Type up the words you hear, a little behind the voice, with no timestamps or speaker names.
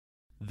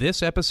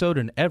This episode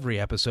and every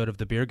episode of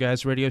the Beer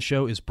Guys Radio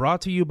Show is brought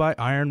to you by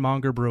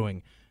Ironmonger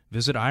Brewing.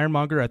 Visit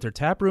Ironmonger at their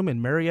tap room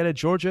in Marietta,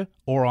 Georgia,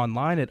 or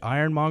online at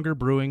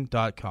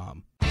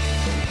ironmongerbrewing.com.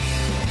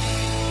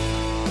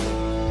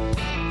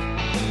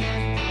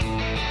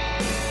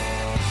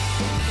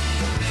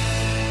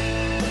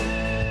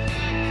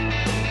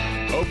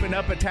 Open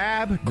up a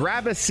tab,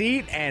 grab a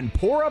seat, and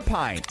pour a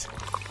pint.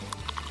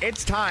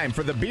 It's time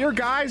for the Beer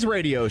Guys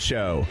Radio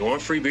Show. You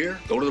want free beer?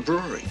 Go to the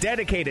brewery.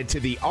 Dedicated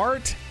to the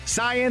art,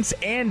 science,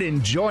 and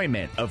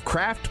enjoyment of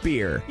craft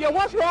beer. Yeah,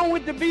 what's wrong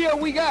with the beer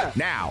we got?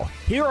 Now,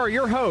 here are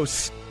your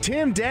hosts,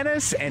 Tim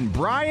Dennis and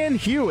Brian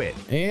Hewitt.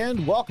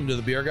 And welcome to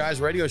the Beer Guys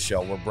Radio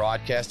Show. We're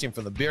broadcasting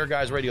from the Beer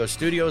Guys Radio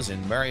Studios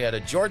in Marietta,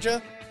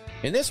 Georgia.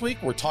 And this week,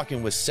 we're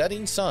talking with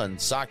Setting Sun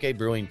Sake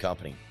Brewing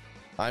Company.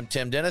 I'm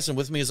Tim Dennis, and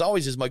with me, as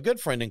always, is my good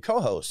friend and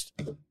co-host,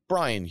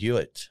 Brian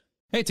Hewitt.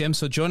 Hey, Tim.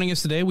 So joining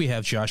us today, we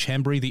have Josh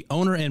Hembry, the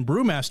owner and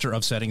brewmaster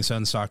of Setting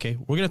Sun Sake.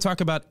 We're going to talk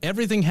about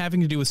everything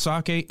having to do with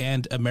sake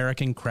and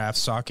American craft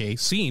sake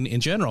scene in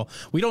general.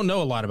 We don't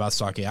know a lot about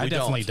sake. I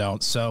definitely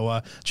don't.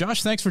 So,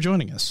 Josh, thanks for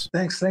joining us.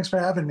 Thanks for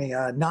having me.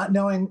 Not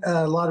knowing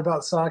a lot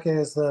about sake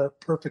is the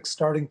perfect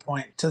starting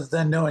point to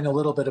then knowing a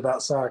little bit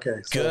about sake.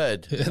 So.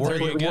 Good.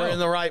 We're in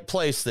the right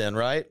place then,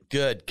 right?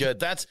 Good.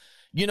 That's,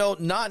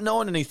 not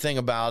knowing anything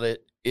about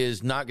it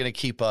is not going to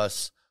keep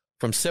us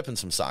from sipping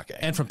some sake.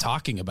 And from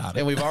talking about it.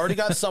 And we've already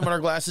got some in our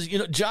glasses.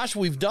 Josh,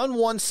 we've done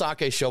one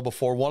sake show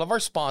before. One of our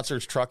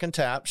sponsors, Truck and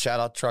Tap,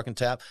 shout out Truck and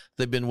Tap.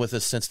 They've been with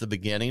us since the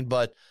beginning,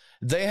 but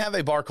they have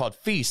a bar called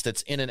Feast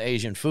that's in an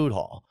Asian food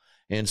hall.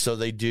 And so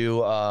they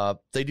do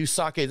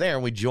sake there,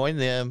 and we joined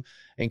them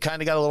and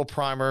kind of got a little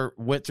primer,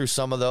 went through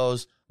some of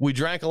those. We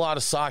drank a lot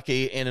of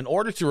sake, and in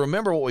order to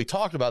remember what we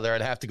talked about there,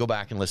 I'd have to go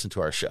back and listen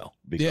to our show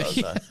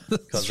because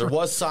there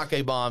was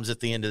sake bombs at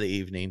the end of the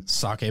evening.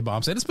 Sake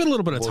bombs. And it's been a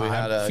little bit of time. We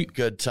had a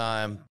good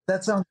time.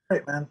 That sounds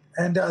great, man.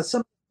 And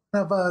some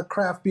of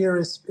craft beer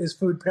is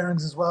food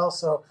pairings as well.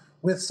 So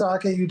with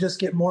sake, you just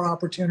get more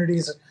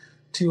opportunities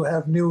to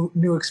have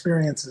new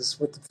experiences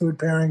with the food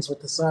pairings, with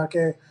the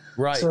sake.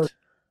 Right. So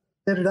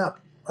hit it up.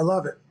 I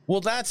love it.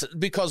 Well, that's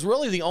because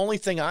really the only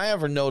thing I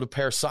ever know to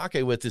pair sake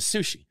with is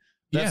sushi.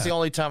 That's the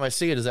only time I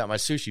see it is at my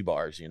sushi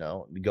bars, You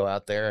go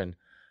out there and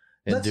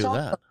do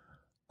that.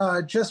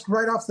 Just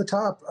right off the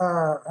top,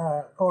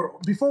 or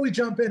before we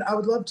jump in, I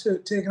would love to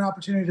take an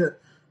opportunity to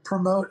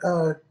promote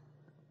a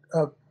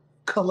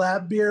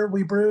collab beer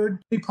we brewed,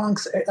 Three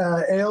Punks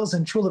Ales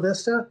in Chula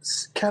Vista,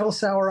 Kettle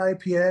Sour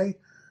IPA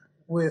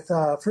with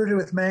fruited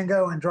with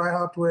mango and dry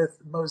hopped with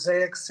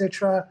Mosaic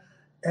Citra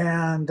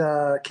and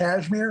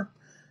Cashmere,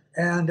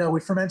 and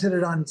we fermented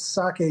it on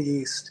sake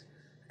yeast.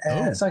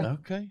 And it's like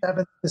 7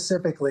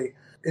 specifically.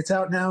 It's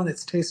out now and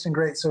it's tasting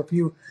great. So if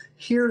you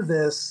hear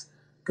this,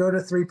 go to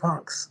Three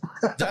Punks.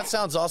 That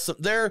sounds awesome.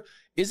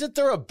 Isn't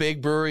there a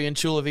big brewery in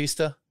Chula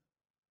Vista?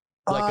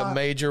 Like a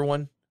major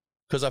one?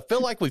 Because I feel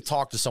like we've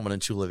talked to someone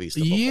in Chula Vista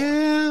before.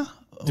 Yeah.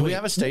 Do we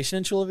have a station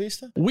in Chula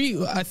Vista?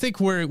 I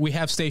think we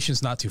have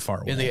stations not too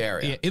far away. In the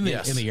area. In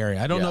the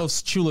area. I don't know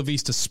if Chula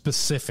Vista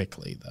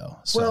specifically, though.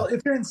 So. Well,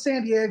 if you're in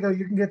San Diego,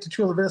 you can get to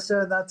Chula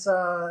Vista, and that's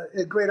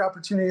a great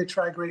opportunity to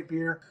try great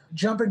beer.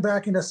 Jumping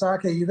back into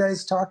sake, you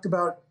guys talked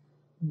about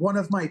one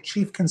of my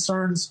chief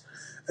concerns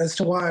as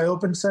to why I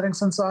opened Setting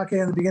Sun Sake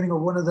in the beginning, or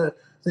one of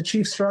the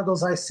chief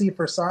struggles I see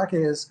for sake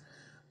is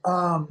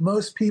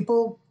most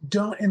people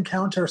don't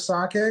encounter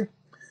sake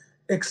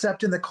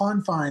except in the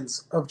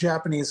confines of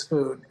Japanese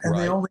food. And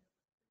they only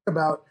think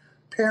about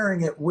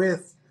pairing it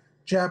with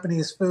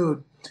Japanese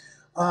food.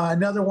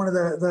 Another one of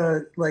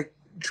the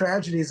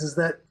tragedies is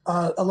that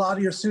a lot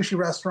of your sushi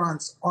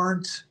restaurants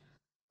aren't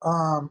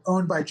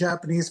owned by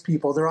Japanese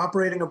people. They're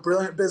operating a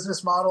brilliant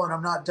business model, and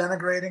I'm not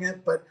denigrating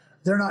it, but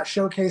they're not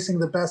showcasing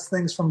the best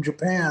things from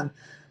Japan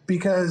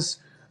because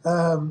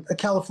a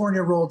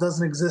California roll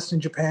doesn't exist in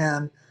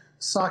Japan.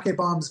 Sake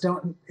bombs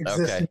don't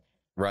exist. Okay,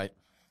 right.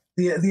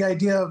 The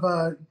idea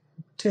of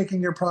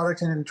taking your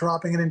product and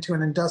dropping it into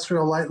an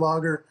industrial light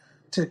lager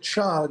to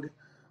chug,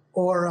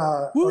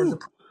 or the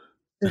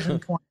precision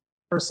point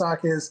for sake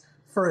is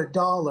for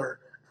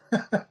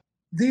 $1.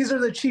 These are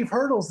the chief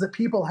hurdles that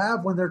people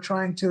have when they're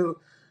trying to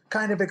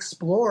kind of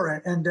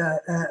explore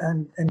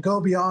and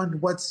go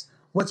beyond what's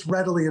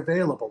readily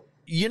available.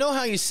 You know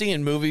how you see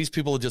in movies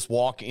people just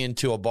walk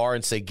into a bar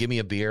and say, "Give me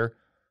a beer,"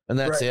 and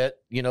that's it.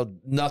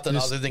 Nothing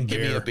other than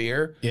 "Give me a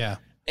beer." Yeah.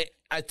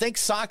 I think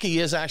sake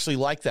is actually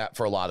like that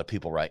for a lot of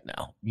people right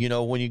now.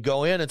 When you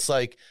go in, it's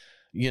like,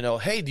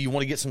 hey, do you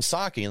want to get some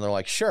sake? And they're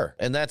like, sure.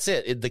 And that's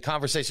it. The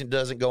conversation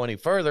doesn't go any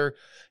further.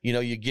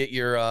 You get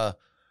your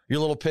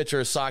little pitcher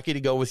of sake to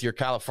go with your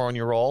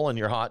California roll and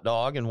your hot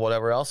dog and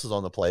whatever else is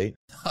on the plate,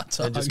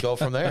 and just go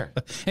from there.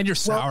 And your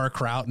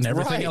sauerkraut and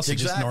everything else that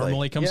just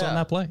normally comes on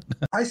that plate.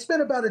 I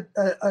spent about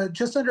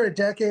just under a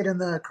decade in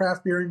the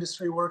craft beer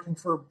industry working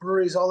for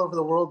breweries all over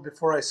the world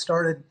before I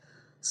started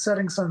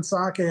Setting Sun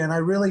Sake, and I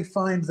really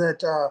find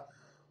that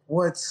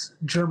what's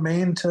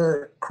germane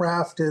to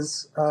craft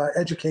is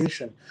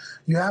education.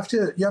 You have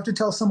to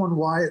tell someone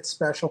why it's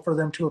special for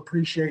them to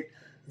appreciate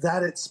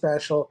that it's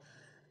special,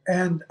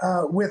 And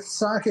with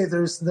sake,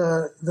 there's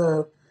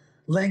the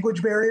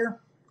language barrier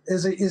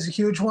is a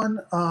huge one.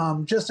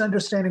 Just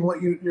understanding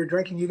what you're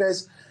drinking. You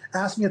guys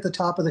asked me at the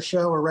top of the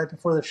show or right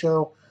before the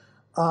show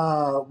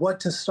what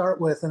to start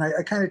with, and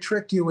I kind of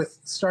tricked you with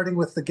starting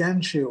with the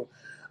Genshu.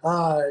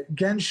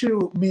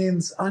 Genshu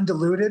means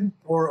undiluted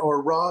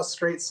or raw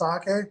straight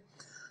sake.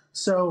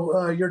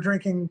 So you're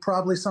drinking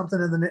probably something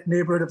in the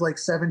neighborhood of like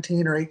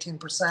 17 or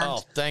 18%.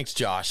 Oh, thanks,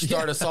 Josh.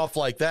 Start us off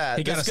like that.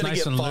 He got us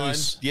nice and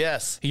loose.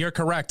 Yes. You're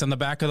correct. On the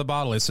back of the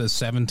bottle, it says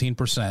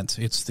 17%.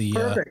 It's the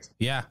perfect.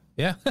 Yeah.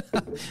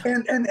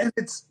 and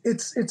it's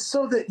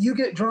so that you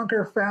get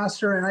drunker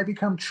faster and I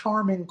become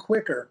charming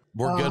quicker.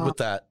 We're good with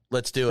that.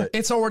 Let's do it.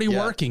 It's already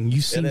working.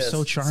 You seem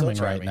so charming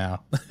So right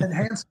now. And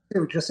handsome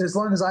too. Just as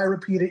long as I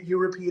repeat it, you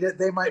repeat it.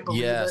 They might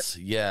believe it.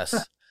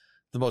 Yes.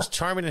 The most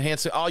charming and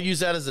handsome. I'll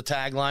use that as a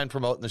tagline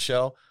promoting the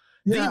show.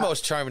 Yeah. The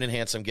most charming and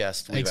handsome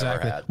guest we've ever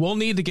had. We'll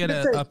need to get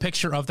a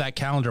picture of that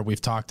calendar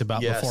we've talked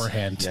about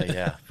beforehand.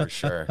 Yeah, for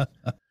sure.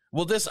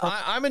 Well,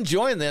 I'm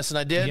enjoying this, and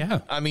I did. Yeah.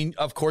 I mean,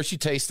 of course, you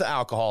taste the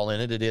alcohol in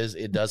it.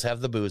 It does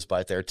have the booze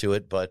bite there to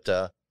it, but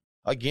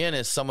again,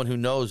 as someone who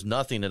knows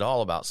nothing at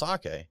all about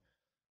sake,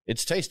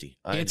 it's tasty.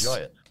 I enjoy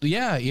it.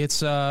 Yeah,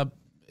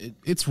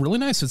 it's really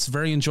nice. It's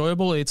very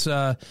enjoyable.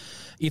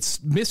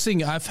 It's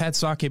missing. I've had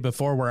sake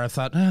before where I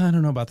thought, I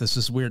don't know about this.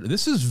 This is weird.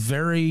 This is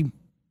very.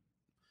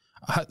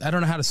 I don't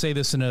know how to say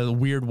this in a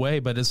weird way,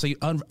 but it's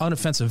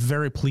unoffensive,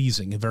 very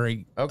pleasing,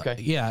 very okay.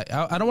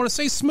 I don't want to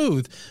say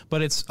smooth,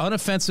 but it's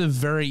unoffensive,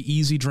 very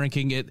easy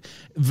drinking. It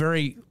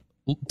very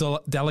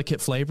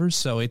delicate flavors,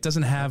 so it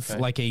doesn't have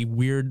like a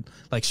weird,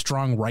 like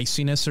strong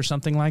riciness or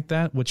something like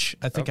that, which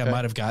I think I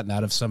might have gotten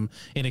out of some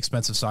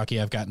inexpensive sake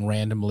I've gotten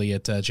randomly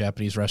at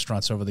Japanese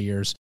restaurants over the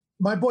years.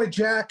 My boy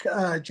Jack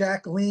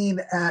Lean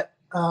at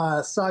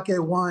Sake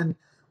One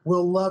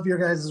will love your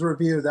guys'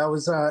 review. That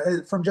was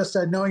from just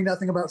knowing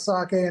nothing about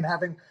sake and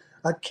having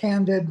a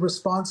candid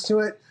response to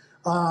it.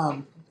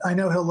 I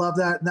know he'll love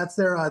that, and that's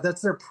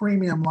their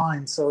premium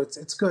line. So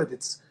it's good.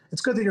 It's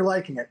good that you're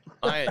liking it.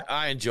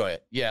 I enjoy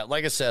it. Yeah,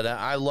 like I said,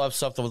 I love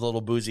something with a little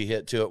boozy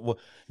hit to it.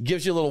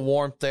 Gives you a little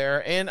warmth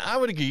there, and I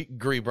would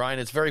agree, Brian.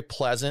 It's very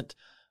pleasant.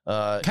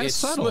 Kind of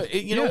subtle.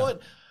 You know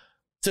what?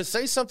 To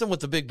say something with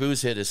the big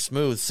booze hit is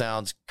smooth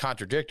sounds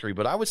contradictory,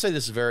 but I would say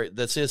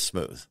this is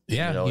smooth.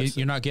 Yeah,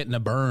 you're not getting a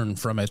burn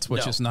from it,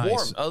 which is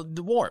nice.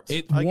 The warmth.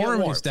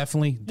 Warm is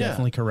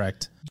definitely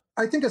correct.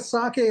 I think a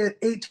sake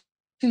at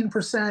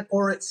 18%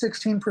 or at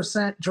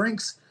 16%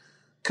 drinks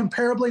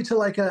comparably to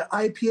like a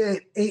IPA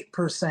at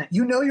 8%.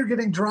 You know you're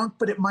getting drunk,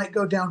 but it might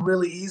go down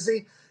really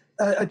easy.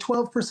 A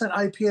 12%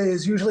 IPA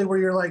is usually where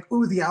you're like,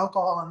 ooh, the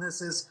alcohol in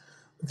this is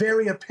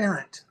very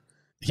apparent.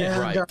 Yeah,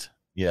 and, right.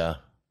 Yeah.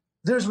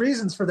 There's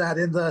reasons for that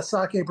in the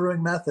sake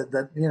brewing method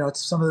that,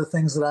 it's some of the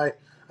things that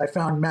I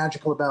found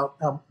magical about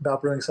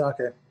brewing sake.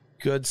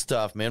 Good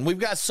stuff, man. We've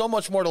got so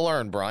much more to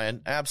learn,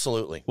 Brian.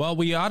 Absolutely. Well,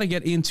 we ought to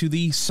get into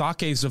the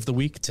sakes of the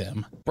week,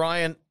 Tim.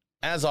 Brian,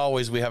 as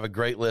always, we have a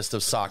great list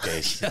of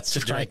sakes to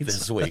drink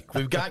this week.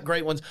 We've got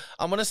great ones.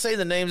 I'm going to say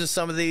the names of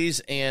some of these,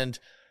 and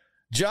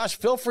Josh,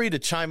 feel free to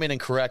chime in and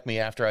correct me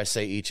after I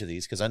say each of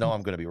these, because I know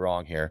I'm going to be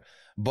wrong here.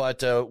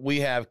 But we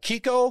have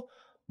Kiko,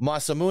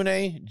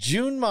 Masamune,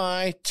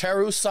 Junmai,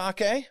 Teru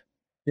Sake.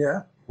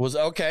 Yeah. Was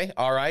okay.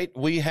 All right.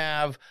 We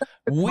have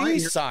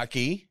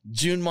Uesake,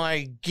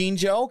 Junmai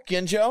Ginjo.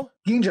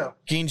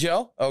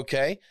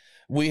 Okay.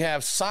 We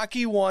have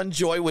Sake One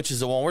Joy, which is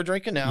the one we're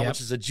drinking now,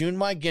 which is a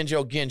Junmai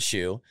Ginjo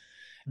Genshu.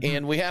 Mm-hmm.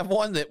 And we have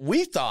one that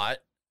we thought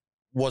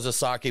was a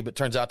sake, but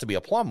turns out to be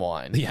a plum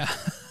wine. Yeah.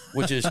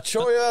 Which is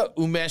Choya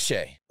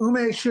Umeshu.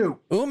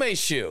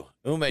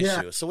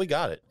 Yeah. So we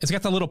got it. It's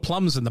got the little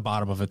plums in the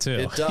bottom of it, too.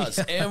 It does.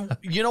 And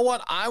you know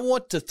what? I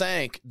want to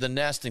thank the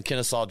Nest in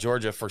Kennesaw,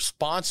 Georgia for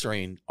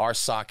sponsoring our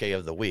sake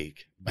of the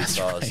week.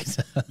 Because,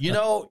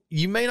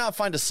 you may not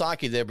find a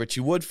sake there, but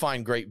you would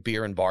find great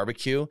beer and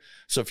barbecue.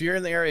 So if you're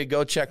in the area,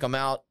 go check them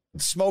out.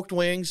 Smoked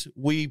wings.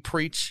 We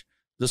preach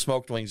the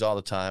smoked wings all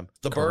the time.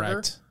 The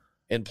burger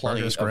and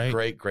plenty of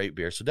great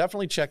beer. So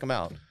definitely check them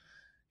out.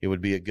 It would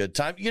be a good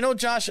time.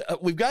 Josh,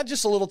 we've got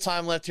just a little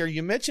time left here.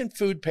 You mentioned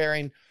food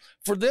pairing.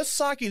 For this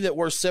sake that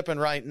we're sipping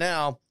right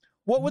now,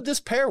 what would this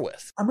pair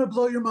with? I'm going to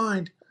blow your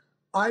mind.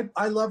 I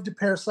love to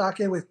pair sake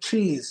with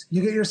cheese.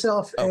 You get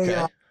yourself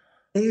a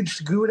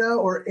aged Gouda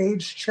or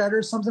aged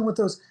cheddar, something with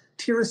those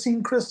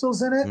tyrosine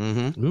crystals in it.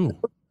 Mm-hmm.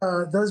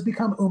 Those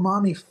become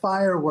umami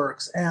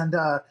fireworks. And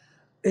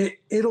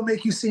it'll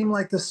make you seem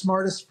like the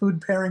smartest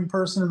food pairing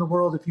person in the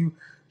world if you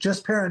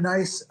just pair a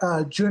nice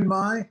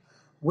Junmai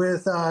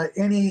with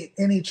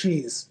any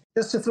cheese.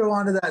 Just to throw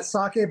onto that,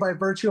 sake, by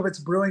virtue of its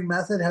brewing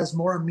method, has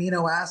more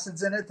amino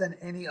acids in it than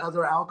any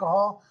other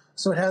alcohol,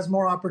 so it has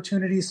more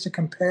opportunities to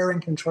compare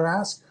and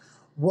contrast.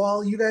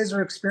 While you guys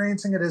are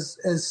experiencing it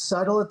as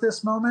subtle at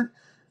this moment,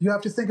 you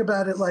have to think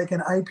about it like an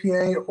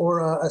IPA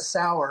or a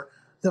sour.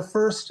 The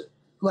first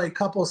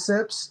couple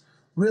sips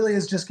really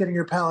is just getting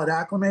your palate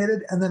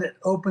acclimated, and then it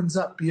opens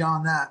up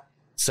beyond that.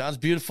 Sounds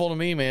beautiful to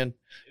me, man.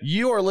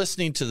 You are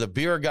listening to the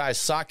Beer Guys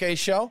Sake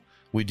Show.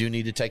 We do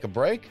need to take a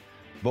break.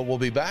 but we'll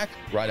be back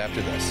right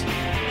after this.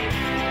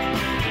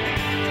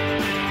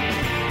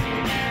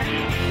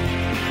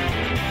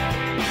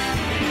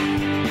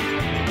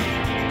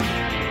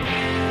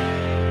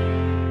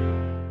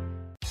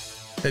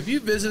 Have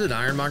you visited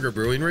Ironmonger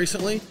Brewing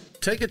recently?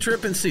 Take a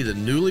trip and see the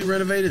newly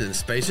renovated and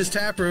spacious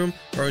tap room,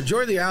 or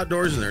enjoy the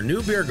outdoors in their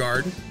new beer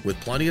garden with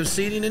plenty of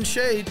seating and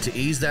shade to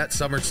ease that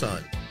summer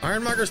sun.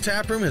 Ironmonger's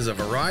tap room has a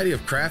variety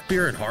of craft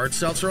beer and hard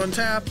seltzer on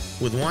tap,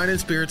 with wine and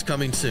spirits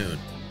coming soon.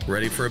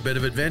 Ready for a bit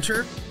of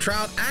adventure? Try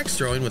out axe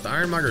throwing with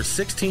Ironmonger's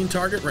 16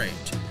 target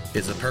range.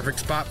 It's a perfect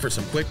spot for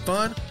some quick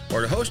fun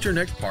or to host your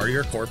next party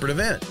or corporate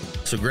event.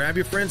 So grab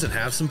your friends and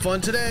have some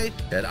fun today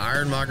at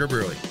Ironmonger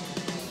Brewing.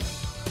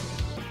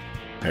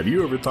 Have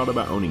you ever thought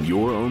about owning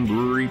your own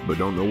brewery but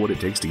don't know what it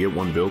takes to get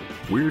one built?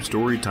 We're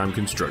Storytime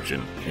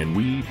Construction, and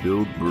we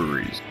build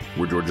breweries.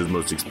 We're Georgia's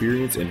most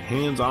experienced and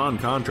hands-on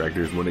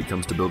contractors when it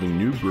comes to building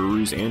new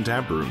breweries and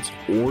tap rooms,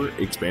 or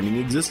expanding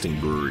existing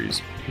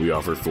breweries. We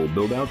offer full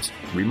build-outs,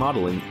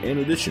 remodeling, and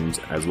additions,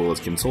 as well as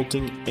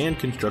consulting and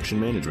construction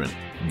management.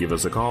 Give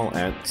us a call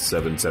at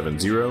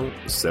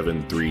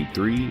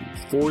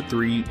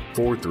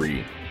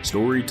 770-733-4343.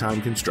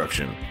 Storytime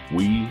Construction.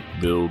 We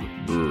build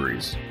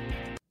breweries.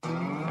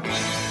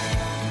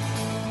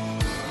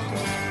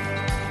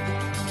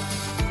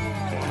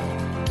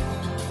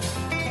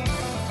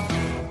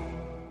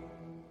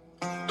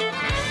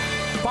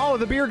 Follow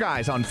the Beer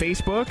Guys on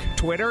Facebook,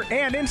 Twitter,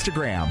 and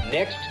Instagram.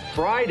 Next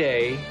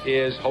Friday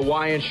is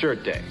Hawaiian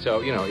Shirt Day.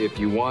 So, if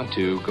you want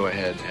to, go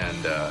ahead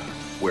and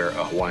wear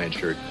a Hawaiian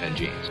shirt and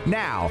jeans.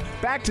 Now,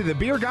 back to the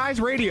Beer Guys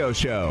Radio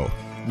Show.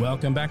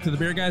 Welcome back to the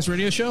Beer Guys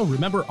Radio Show.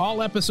 Remember,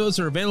 all episodes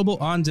are available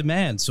on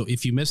demand, so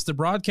if you missed the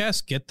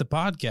broadcast, get the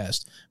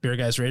podcast. Beer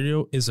Guys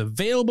Radio is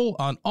available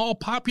on all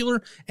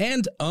popular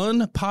and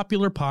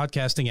unpopular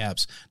podcasting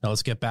apps. Now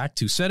let's get back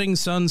to Setting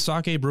Sun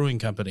Sake Brewing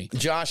Company.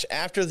 Josh,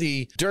 after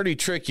the dirty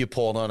trick you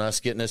pulled on us,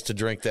 getting us to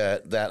drink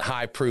that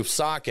high-proof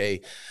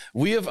sake,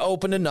 we have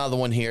opened another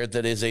one here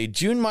that is a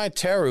Junmai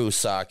Teru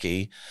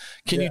sake.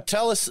 Can you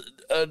tell us,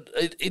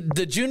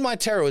 the Junmai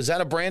Teru, is that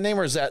a brand name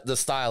or is that the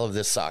style of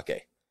this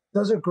sake?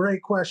 Those are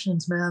great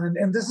questions, man.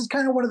 And this is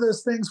kind of one of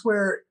those things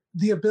where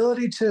the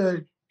ability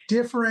to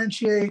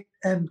differentiate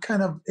and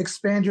kind of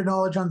expand your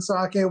knowledge on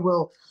sake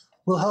will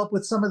help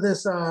with some of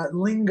this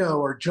lingo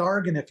or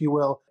jargon, if you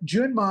will.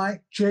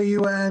 Junmai,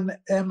 Junmai,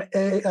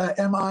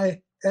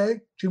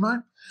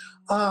 Junmai,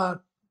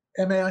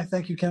 M-A-I,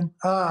 thank you, Kim.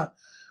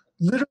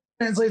 Literally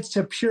translates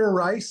to pure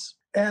rice.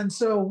 And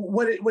so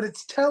what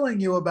it's telling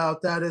you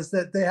about that is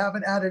that they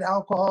haven't added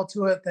alcohol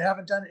to it. They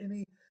haven't done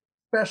any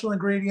special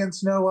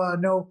ingredients,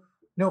 no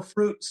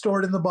fruit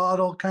stored in the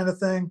bottle kind of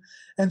thing.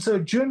 And so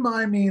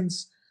Junmai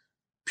means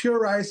pure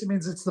rice. It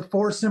means it's the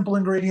 4 simple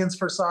ingredients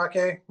for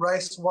sake: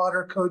 rice,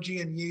 water,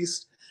 koji, and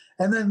yeast.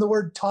 And then the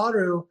word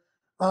taru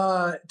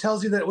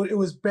tells you that it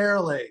was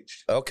barrel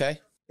aged. Okay.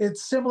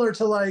 It's similar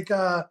to like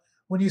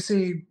when you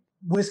see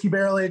whiskey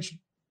barrel aged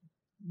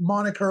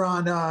moniker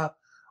on a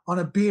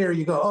beer,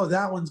 you go, oh,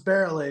 that one's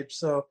barrel aged.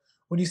 So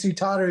when you see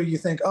Taru, you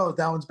think, oh,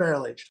 that one's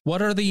barrel aged.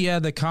 What are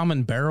the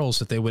common barrels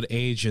that they would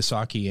age a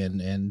sake in,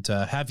 and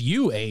have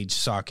you aged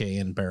sake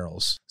in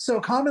barrels?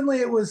 So commonly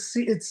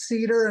it's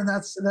cedar, and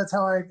that's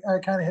how I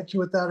kind of hit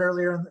you with that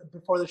earlier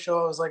before the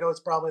show. I was like, oh,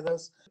 it's probably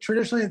this.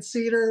 Traditionally, it's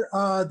cedar.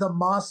 The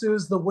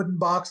masus, the wooden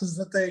boxes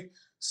that they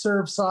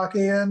serve sake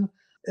in,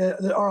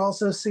 are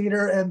also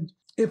cedar. And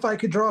if I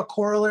could draw a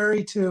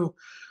corollary to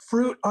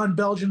fruit on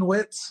Belgian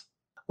wits,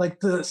 like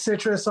the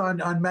citrus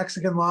on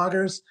Mexican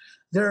lagers,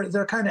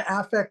 they're kind of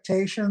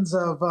affectations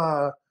of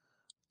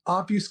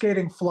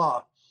obfuscating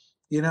flaw,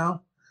 so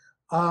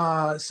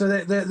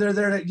they're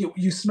there.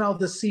 You smell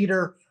the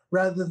cedar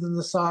rather than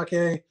the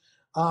sake,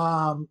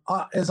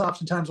 is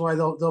oftentimes why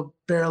they'll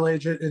barrel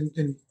age it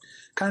and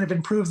kind of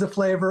improve the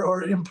flavor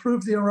or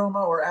improve the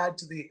aroma or add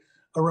to the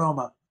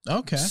aroma.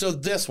 Okay. So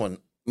this one,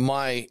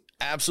 my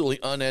absolutely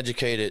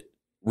uneducated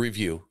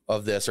review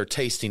of this, or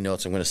tasting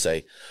notes, I'm going to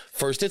say.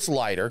 First, it's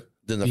lighter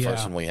than the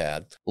first one we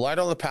had. Light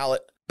on the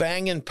palate.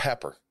 Banging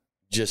pepper,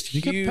 just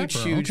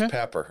huge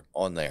pepper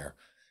on there.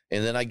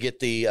 And then I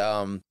get the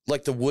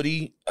like the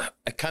woody,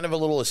 kind of a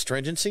little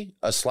astringency,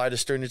 a slight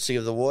astringency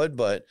of the wood,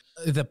 but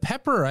the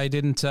pepper I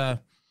didn't.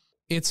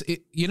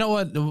 You know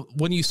what?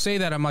 When you say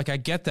that, I'm like, I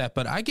get that,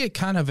 but I get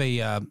kind of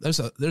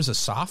there's a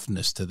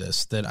softness to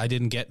this that I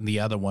didn't get in the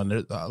other one.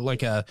 There's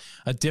like a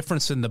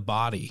difference in the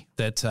body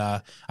that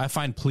I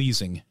find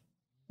pleasing.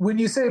 When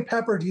you say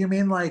pepper, do you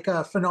mean like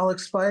a phenolic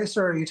spice,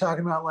 or are you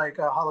talking about like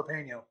a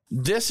jalapeno?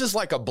 This is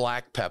like a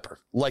black pepper,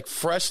 like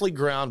freshly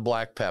ground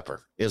black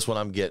pepper is what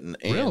I'm getting.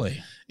 And,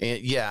 really?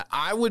 And yeah,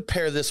 I would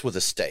pair this with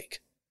a steak.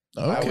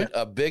 Okay.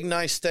 A big,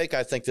 nice steak.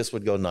 I think this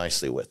would go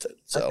nicely with it.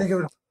 So I think it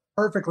would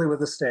perfectly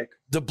with a steak.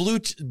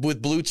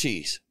 With blue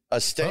cheese, a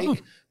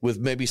steak with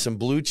maybe some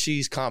blue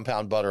cheese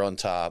compound butter on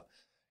top.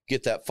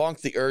 Get that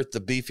funk, the earth,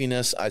 the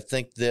beefiness. I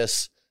think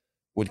this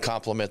would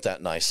complement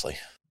that nicely.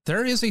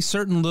 There is a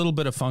certain little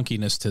bit of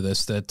funkiness to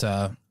this that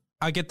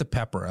I get the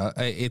pepper.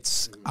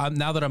 It's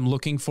now that I'm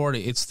looking for it,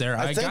 it's there.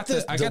 I got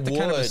the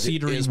kind of a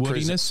cedary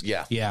woodiness.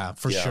 Yeah,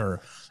 for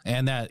sure,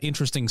 and that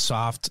interesting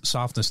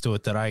softness to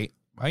it that I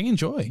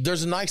enjoy.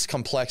 There's a nice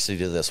complexity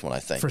to this one, I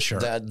think. For sure.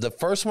 That the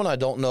first one, I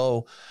don't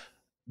know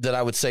that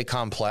I would say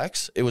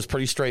complex. It was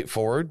pretty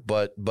straightforward,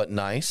 but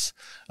nice.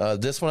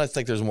 This one, I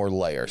think there's more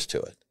layers to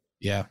it.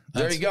 Yeah.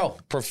 There you go.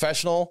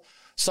 Professional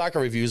sake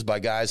reviews by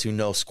guys who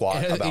know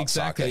squat about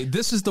exactly. sake.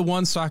 This is the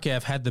one sake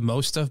I've had the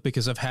most of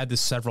because I've had this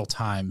several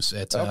times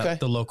at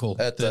the local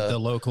the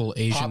local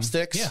Asian Hop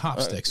Sticks. Yeah, Hop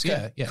Sticks.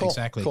 Okay. Yeah, Cool.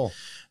 exactly. Cool.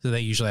 So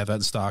they usually have that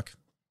in stock.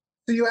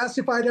 So you asked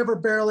if I'd ever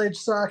barrel aged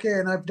sake,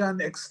 and I've done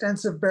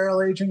extensive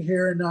barrel aging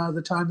here in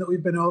the time that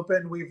we've been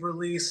open. We've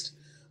released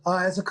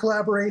as a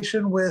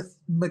collaboration with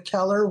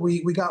McKellar.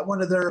 We got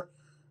one of their.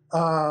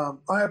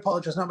 I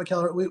apologize, not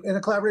McKellar. In a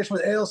collaboration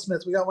with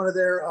AleSmith, we got one of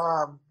their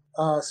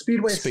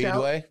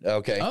Speedway.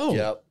 Okay. Oh.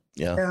 Yep.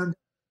 Yeah. And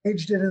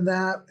aged it in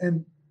that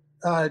and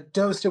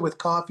dosed it with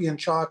coffee and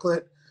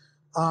chocolate,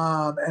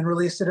 and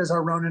released it as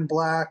our Ronin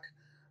Black.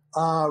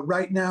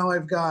 Right now,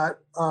 I've got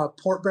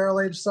port barrel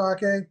aged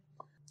sake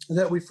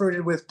that we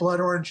fruited with blood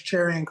orange,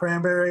 cherry, and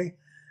cranberry.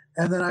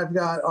 And then I've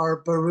got our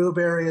Baru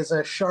Berry as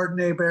a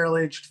Chardonnay barrel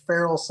aged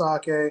feral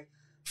sake.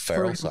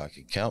 Feral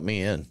sake. Count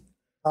me in.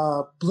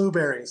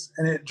 Blueberries,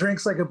 and it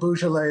drinks like a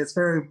Beaujolais. It's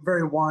very,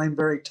 very wine,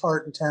 very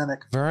tart and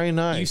tannic. Very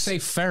nice. You say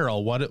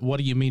feral. What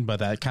do you mean by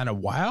that? Kind of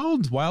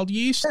wild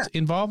yeast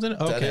involved in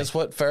it? Okay. That is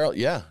what feral.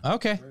 Yeah.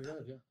 Okay.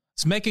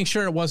 It's making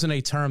sure it wasn't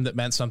a term that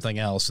meant something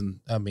else. And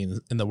I mean,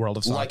 in the world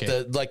of sake,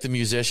 like the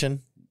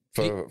musician.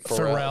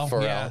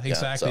 Pharrell. Yeah,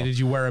 exactly. So. Did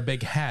you wear a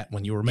big hat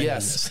when you were making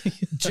this?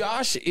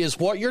 Josh, is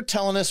what you're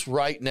telling us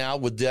right now,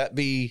 would that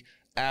be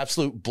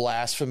absolute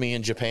blasphemy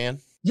in Japan?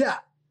 Yeah.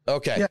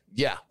 Okay.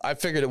 Yeah, I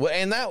figured it would.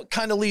 And that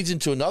kind of leads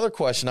into another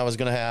question I was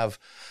going to have.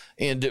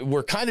 And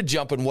we're kind of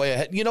jumping way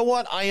ahead. You know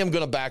what? I am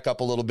going to back up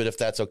a little bit if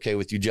that's okay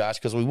with you, Josh,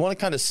 because we want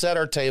to kind of set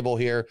our table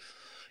here.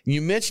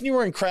 You mentioned you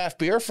were in craft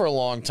beer for a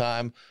long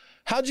time.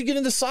 How'd you get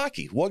into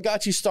sake? What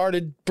got you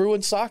started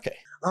brewing sake?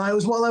 It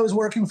was while I was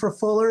working for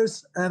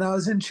Fuller's, and I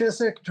was in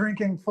Chiswick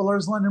drinking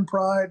Fuller's London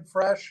Pride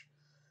fresh.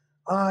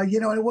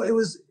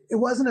 It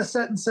wasn't a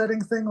set and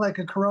setting thing like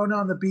a Corona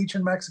on the beach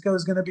in Mexico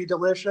is going to be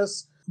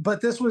delicious.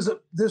 But this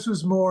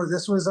was more.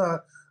 This was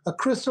a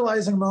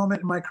crystallizing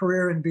moment in my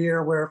career in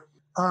beer where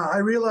I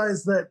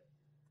realized that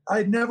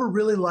I'd never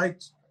really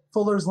liked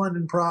Fuller's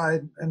London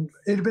Pride, and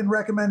it had been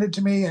recommended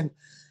to me. And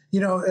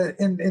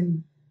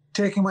in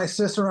taking my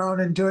sis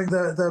around and doing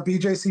the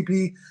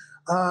BJCP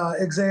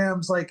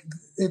exams, like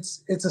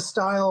it's a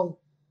style,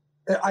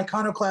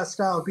 iconoclast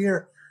style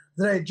beer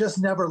that I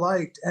just never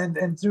liked.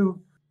 And through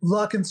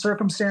luck and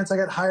circumstance, I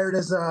got hired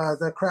as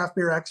the craft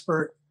beer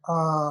expert,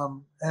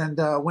 and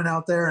went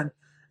out there and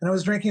I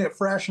was drinking it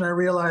fresh, and I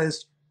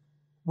realized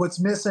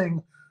what's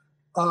missing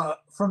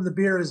from the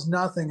beer is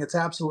nothing. It's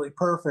absolutely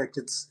perfect.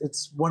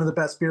 It's one of the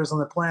best beers on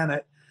the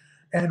planet.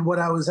 And what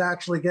I was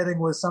actually getting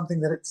was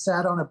something that it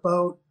sat on a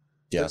boat.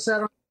 Yeah. It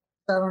sat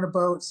on a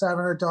boat, sat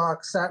on a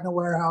dock, sat in a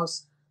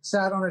warehouse,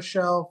 sat on a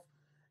shelf.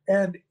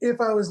 And if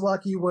I was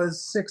lucky,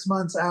 was 6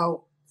 months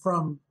out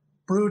from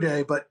brew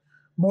day, but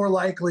more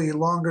likely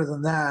longer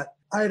than that.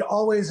 I'd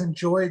always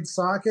enjoyed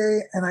sake,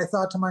 and I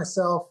thought to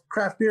myself,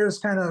 craft beer is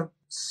kind of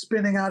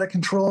spinning out of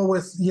control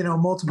with,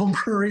 multiple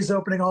breweries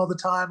opening all the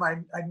time. I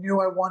knew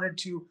I wanted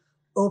to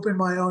open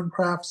my own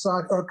craft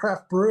sake or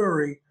craft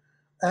brewery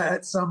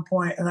at some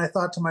point, and I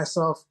thought to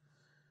myself,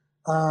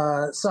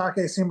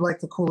 sake seemed like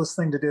the coolest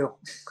thing to do.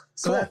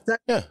 So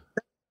cool.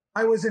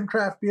 I was in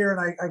craft beer,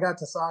 and I got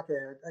to sake.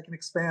 I can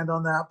expand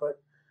on that,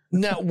 but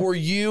now, were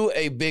you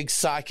a big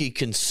sake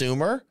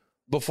consumer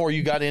before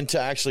you got into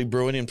actually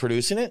brewing and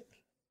producing it?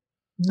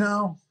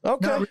 No.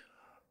 Okay.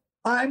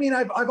 I mean,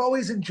 I've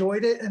always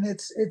enjoyed it, and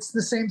it's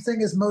the same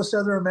thing as most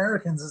other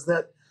Americans, is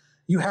that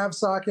you have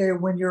sake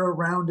when you're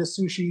around a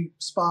sushi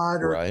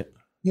spot or right.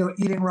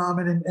 Eating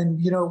ramen, and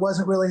it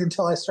wasn't really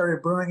until I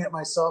started brewing it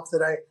myself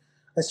that I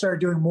started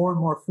doing more and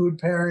more food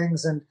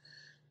pairings. And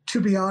to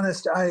be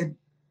honest, I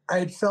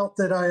had felt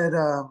that I had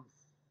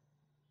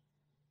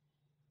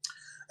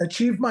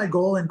achieved my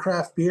goal in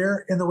craft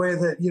beer in the way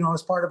that, I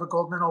was part of a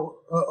gold medal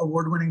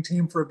award-winning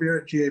team for a beer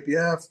at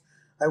GABF.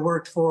 I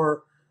worked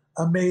for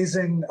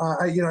amazing,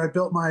 I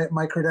built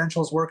my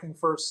credentials working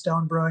for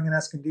Stone Brewing in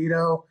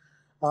Escondido,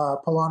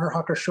 Paulaner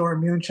Hacker-Shore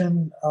in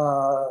München,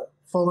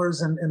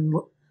 Fuller's in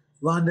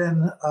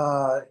London.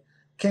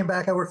 Came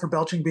back, I worked for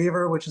Belching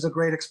Beaver, which is a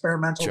great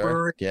experimental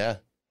brewery. Yeah. I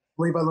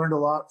believe I learned a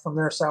lot from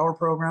their sour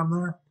program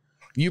there.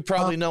 You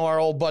probably know our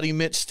old buddy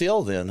Mitch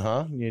Steele then,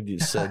 huh? You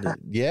just said,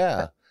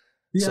 yeah.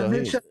 Yeah, so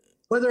Mitch,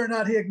 whether or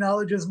not he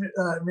acknowledges me,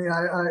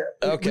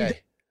 okay.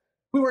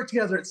 We work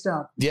together at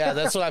Stone. Yeah,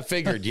 that's what I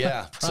figured.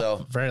 Yeah,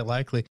 so very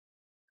likely.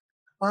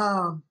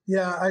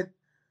 Yeah,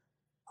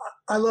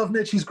 I love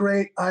Mitch. He's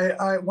great.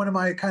 I one of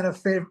my kind of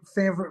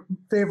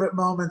favorite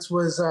moments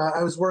was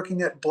I was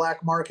working at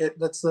Black Market.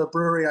 That's the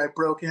brewery I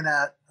broke in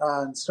at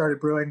and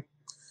started brewing.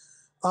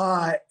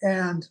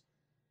 And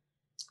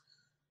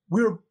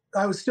we were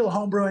I was still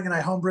homebrewing, and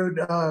I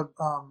homebrewed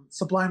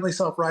Sublimely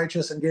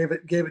Self-Righteous and gave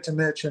it to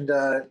Mitch, and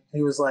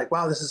he was like,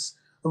 "Wow, this is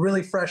a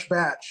really fresh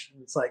batch."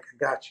 And it's like, "I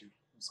got you.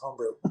 It's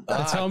homebrew."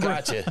 That's homebrew.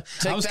 Gotcha.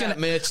 Take that,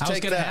 Mitch. I was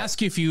going to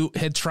ask you if you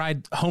had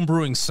tried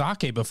homebrewing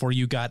sake before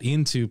you got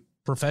into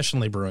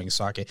professionally brewing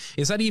sake.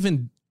 Is that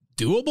even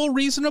doable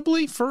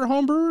reasonably for a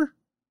homebrewer?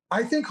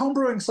 I think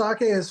homebrewing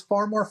sake is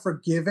far more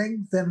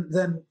forgiving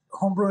than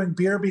homebrewing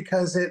beer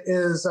because it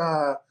is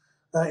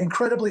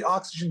incredibly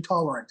oxygen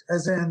tolerant,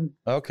 as in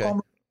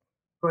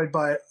homebrewed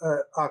by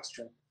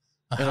oxygen.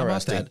 How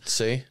about that?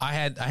 See, I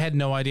had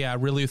no idea. I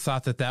really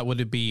thought that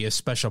would be a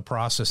special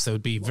process that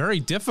would be very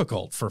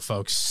difficult for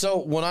folks. So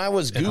when I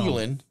was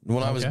Googling,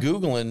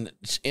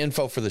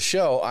 info for the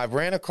show, I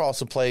ran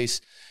across a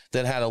place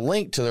that had a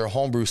link to their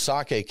homebrew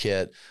sake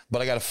kit,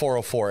 but I got a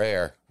 404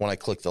 error when I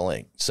clicked the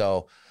link.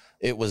 So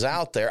it was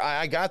out there.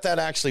 I got that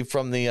actually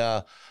from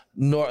the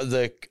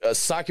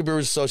Sake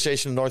Brewers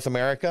Association of North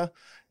America.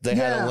 They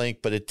had a link,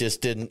 but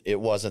it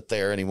wasn't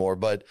there anymore.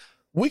 But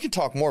we can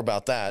talk more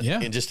about that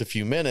in just a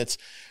few minutes.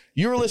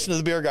 You're listening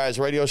to the Beer Guys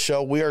Radio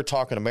Show. We are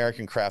talking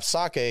American craft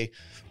sake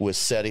with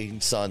Setting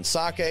Sun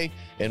Sake,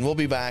 and we'll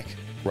be back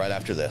right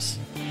after this.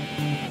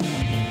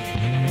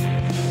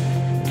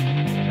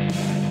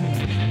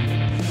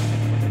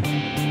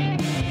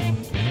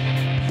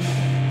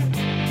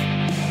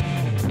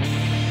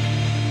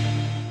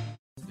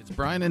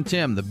 Brian and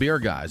Tim, the Beer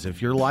Guys.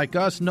 If you're like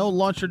us, no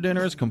lunch or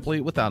dinner is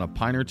complete without a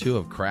pint or two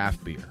of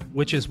craft beer.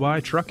 Which is why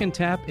Truck and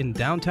Tap in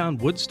downtown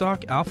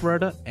Woodstock,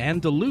 Alpharetta, and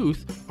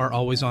Duluth are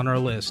always on our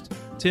list.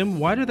 Tim,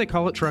 why do they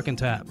call it Truck and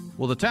Tap?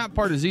 Well, the tap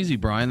part is easy,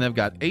 Brian. They've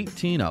got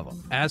 18 of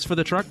them. As for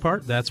the truck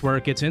part, that's where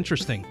it gets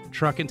interesting.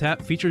 Truck and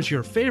Tap features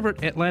your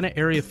favorite Atlanta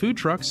area food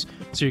trucks,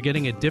 so you're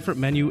getting a different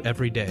menu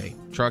every day.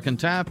 Truck and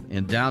Tap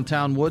in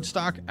downtown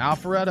Woodstock,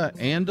 Alpharetta,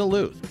 and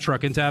Duluth.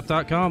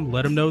 Truckandtap.com.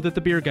 Let them know that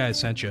the Beer Guys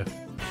sent you.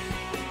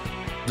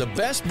 The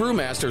best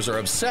brewmasters are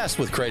obsessed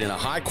with creating a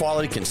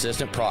high-quality,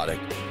 consistent product.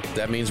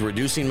 That means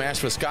reducing mash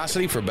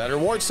viscosity for better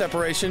wort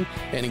separation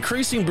and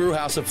increasing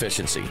brewhouse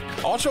efficiency.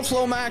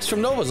 UltraFlow Max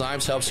from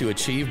Novozymes helps you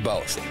achieve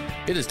both.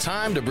 It is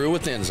time to brew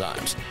with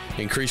enzymes.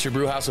 Increase your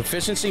brewhouse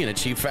efficiency and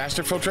achieve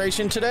faster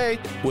filtration today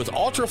with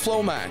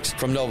UltraFlow Max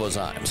from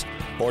Novozymes.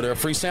 Order a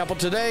free sample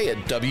today at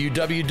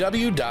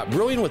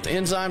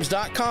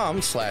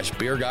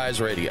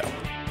www.brewingwithenzymes.com/beerguysradio.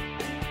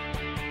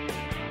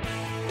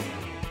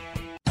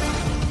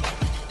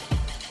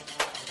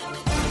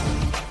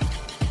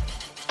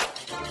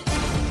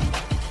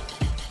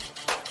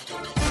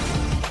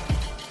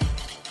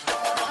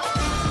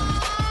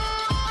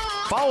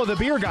 Follow the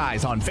Beer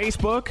Guys on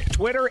Facebook,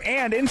 Twitter,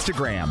 and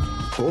Instagram.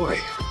 Boy,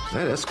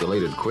 that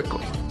escalated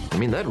quickly. I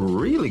mean, that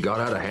really got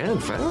out of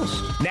hand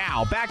fast.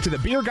 Now, back to the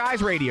Beer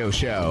Guys Radio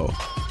Show.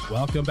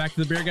 Welcome back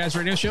to the Beer Guys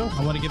Radio Show.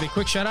 I want to give a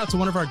quick shout out to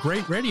one of our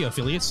great radio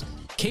affiliates,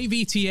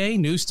 KVTA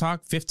News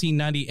Talk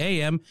 1590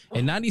 AM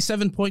and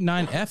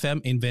 97.9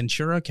 FM in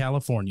Ventura,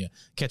 California.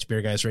 Catch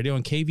Beer Guys Radio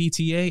on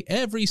KVTA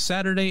every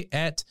Saturday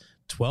at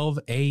 12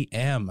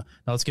 a.m.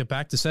 Now let's get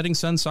back to Setting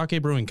Sun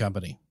Sake Brewing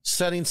Company.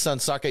 Setting Sun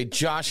Sake,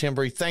 Josh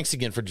Hembry, thanks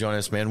again for joining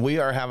us, man. We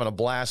are having a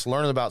blast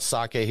learning about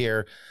sake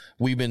here.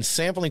 We've been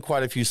sampling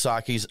quite a few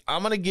sakes.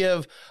 I'm going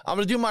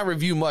to do my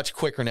review much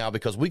quicker now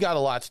because we got a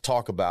lot to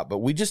talk about, but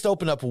we just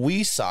opened up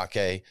Wee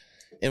Sake,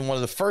 and one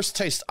of the first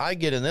tastes I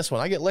get in this one,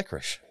 I get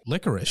licorice.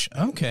 Licorice,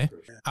 okay.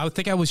 I would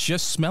think I was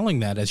just smelling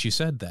that as you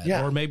said that,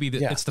 or maybe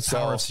it's the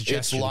power of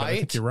suggestion. It's light. I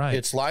think you're right.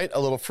 It's light, a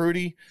little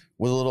fruity,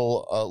 with a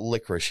little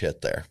licorice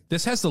hit there.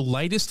 This has the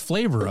lightest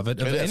flavor of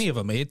any of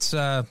them. It's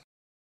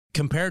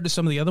compared to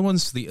some of the other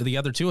ones, the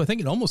other two, I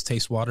think it almost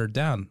tastes watered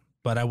down,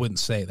 but I wouldn't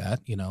say that,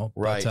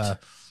 Right.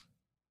 But,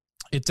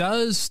 it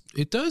does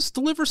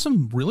deliver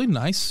some really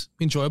nice,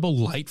 enjoyable,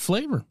 light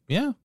flavor.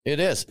 Yeah. It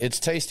is. It's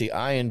tasty.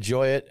 I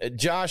enjoy it.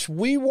 Josh,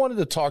 we wanted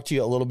to talk to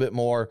you a little bit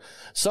more.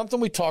 Something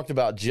we talked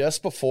about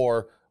just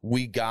before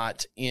we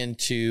got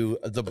into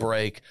the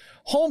break,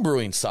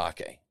 homebrewing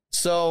sake.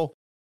 So,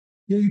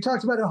 yeah, you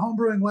talked about a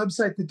homebrewing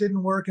website that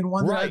didn't work, and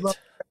one that I'd love to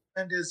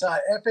recommend is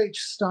FH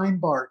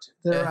Steinbart.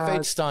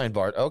 FH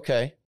Steinbart,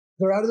 okay.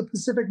 They're out of the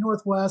Pacific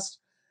Northwest,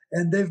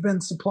 and they've been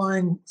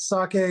supplying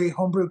sake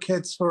homebrew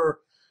kits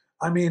for,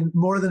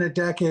 more than a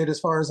decade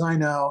as far as I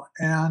know.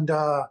 And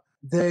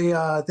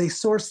they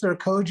source their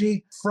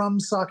koji from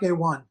Sake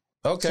One.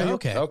 Okay, so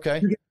okay.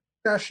 You get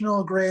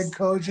professional grade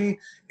koji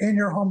in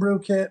your homebrew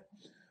kit.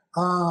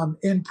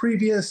 In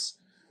previous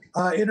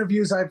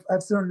interviews, I've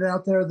thrown it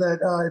out there that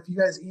if you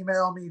guys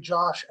email me,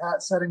 Josh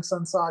at Setting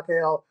Sun Sake,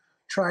 I'll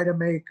try to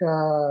make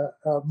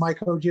my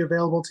koji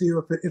available to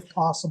you if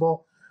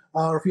possible.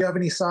 Or if you have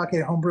any sake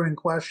homebrewing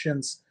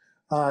questions,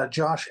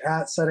 Josh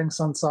at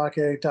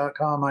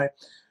settingsunsake.com.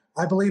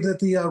 I believe that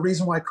the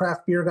reason why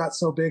craft beer got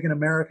so big in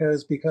America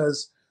is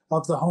because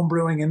of the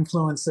homebrewing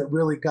influence that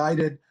really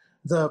guided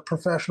the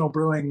professional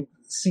brewing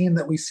scene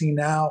that we see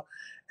now.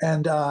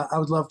 And I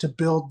would love to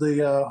build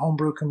the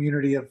homebrew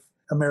community of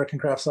American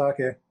craft sake.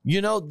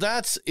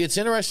 It's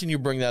interesting you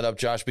bring that up,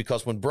 Josh,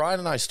 because when Brian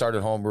and I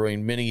started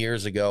homebrewing many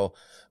years ago,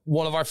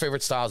 one of our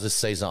favorite styles is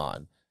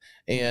Saison.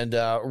 And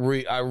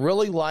I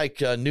really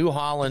like New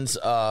Holland's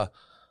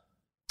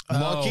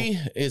Monkey.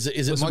 Is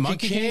it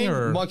Monkey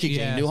King? Monkey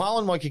King. New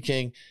Holland Monkey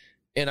King.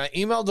 And I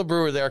emailed the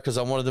brewer there because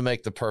I wanted to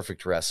make the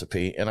perfect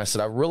recipe. And I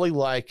said, I really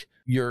like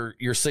your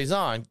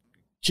Saison.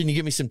 Can you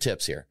give me some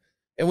tips here?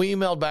 And we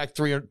emailed back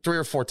three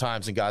or four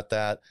times and got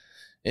that.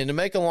 And to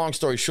make a long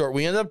story short,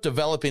 we ended up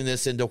developing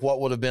this into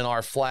what would have been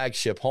our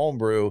flagship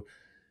homebrew,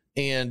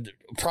 and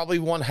probably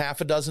won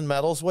half a dozen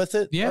medals with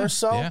it or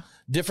so. Yeah.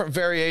 Different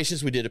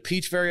variations. We did a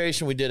peach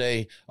variation. We did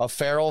a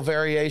farrow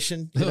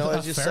variation,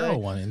 as you say.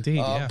 One,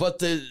 indeed.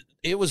 But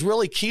it was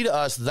really key to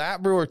us,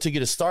 that brewer, to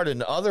get us started,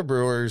 and other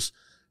brewers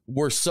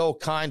were so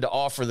kind to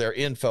offer their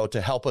info to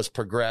help us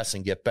progress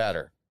and get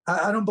better.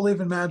 I don't believe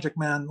in magic,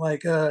 man.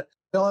 Like,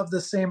 we all have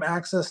the same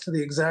access to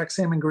the exact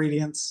same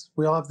ingredients.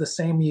 We all have the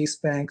same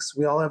yeast banks.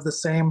 We all have the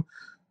same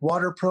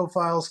water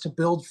profiles to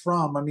build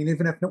from. I mean,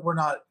 even if we're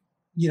not,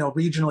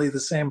 regionally the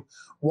same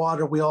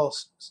water, we all,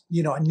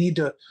 need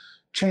to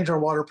change our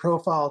water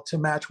profile to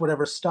match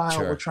whatever style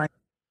we're trying to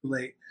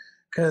emulate.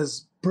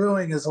 Because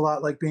brewing is a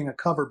lot like being a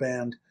cover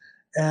band.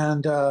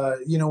 And,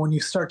 when you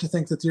start to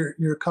think that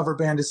your cover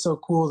band is so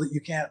cool that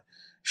you can't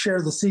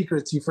share the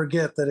secrets, you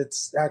forget that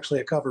it's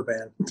actually a cover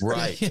band.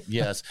 Right.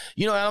 Yes.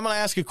 I'm going to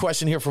ask a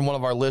question here from one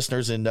of our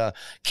listeners. And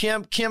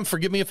Kim,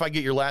 forgive me if I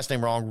get your last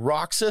name wrong.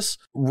 Roxas,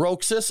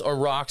 Roxas.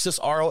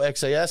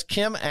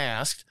 Kim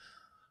asked,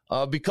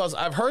 because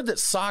I've heard that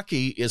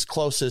sake is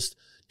closest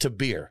to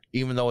beer,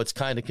 even though it's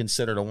kind of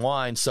considered a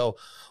wine. So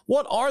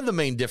what are the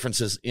main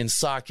differences in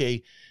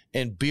sake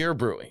and beer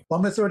brewing? Well,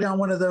 I'm going to throw down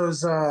one of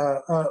those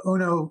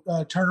Uno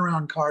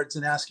turnaround cards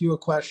and ask you a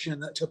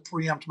question to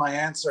preempt my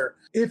answer.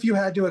 If you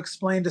had to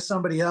explain to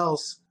somebody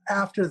else,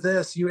 after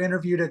this, you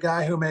interviewed a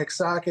guy who makes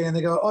sake and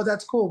they go, oh,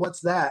 that's cool.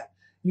 What's that?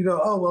 You go,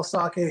 oh, well,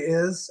 sake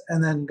is,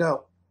 and then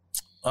go.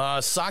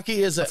 Sake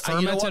is a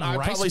fermented I'd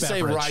probably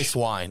say rice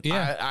wine.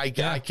 Yeah.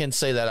 I can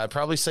say that. I'd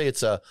probably say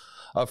it's a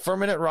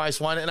fermented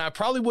rice wine. And I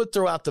probably would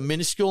throw out the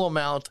minuscule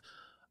amount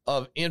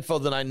of info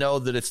that I know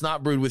that it's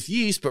not brewed with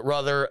yeast, but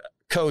rather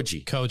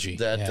koji.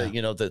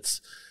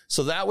 That's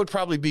so that would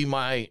probably be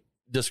my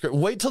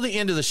description. Wait till the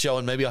end of the show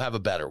and maybe I'll have a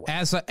better one.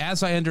 As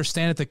I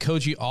understand it, the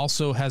koji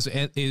also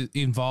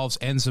involves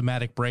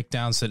enzymatic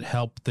breakdowns that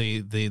help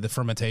the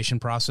fermentation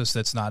process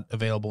that's not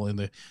available in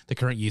the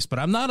current yeast. But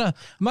I'm not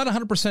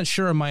 100%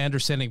 sure in my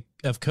understanding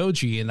of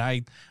koji, and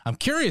I'm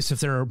curious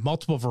if there are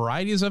multiple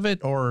varieties of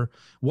it or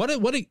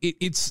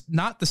it's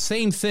not the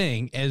same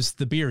thing as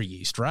the beer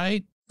yeast,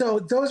 right? So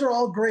those are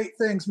all great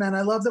things, man.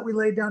 I love that we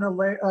laid down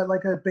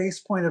a base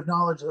point of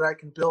knowledge that I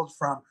can build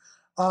from.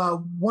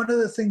 One of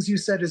the things you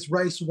said is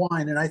rice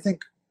wine, and I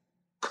think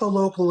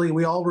colloquially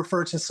we all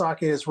refer to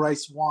sake as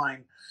rice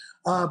wine,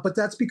 but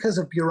that's because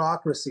of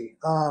bureaucracy.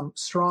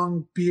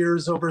 Strong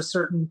beers over a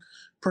certain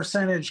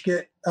percentage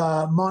get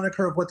a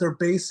moniker of what their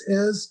base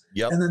is,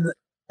 and then the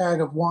tag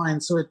of wine.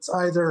 So it's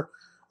either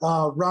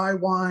rye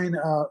wine,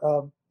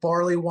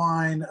 barley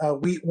wine,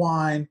 wheat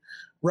wine,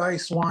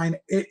 rice wine.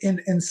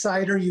 In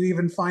cider, you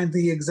even find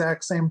the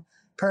exact same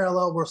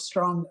parallel where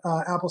strong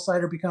apple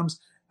cider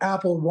becomes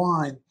apple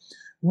wine.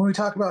 When we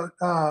talk about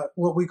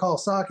what we call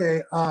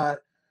sake,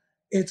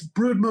 it's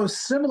brewed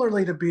most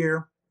similarly to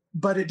beer,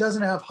 but it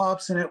doesn't have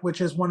hops in it, which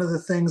is one of the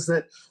things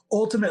that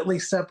ultimately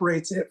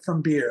separates it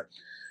from beer.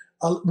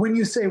 When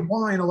you say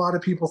wine, a lot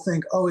of people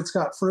think, oh, it's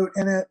got fruit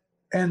in it.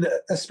 And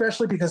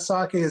especially because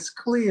sake is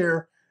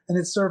clear and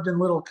it's served in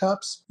little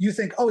cups, you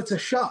think, oh, it's a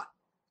shot.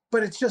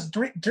 But it's just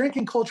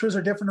drinking cultures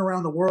are different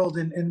around the world.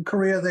 In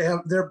Korea, they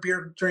have their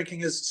beer drinking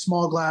is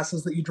small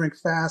glasses that you drink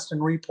fast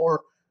and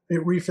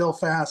refill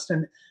fast.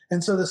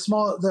 And so the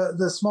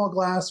small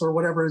glass or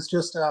whatever is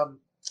just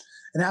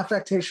an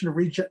affectation of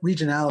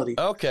regionality.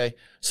 Okay.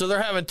 So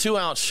they're having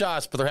 2-ounce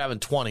shots, but they're having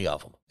 20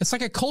 of them. It's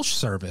like a Kolsch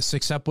service,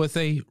 except with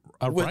a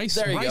rice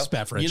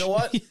beverage. You know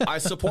what? I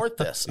support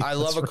this. I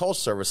love a Kolsch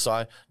service,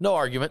 so no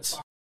arguments.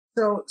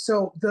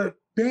 So the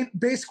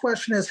base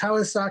question is, how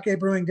is sake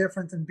brewing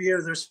different than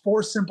beer? There's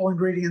 4 simple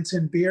ingredients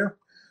in beer: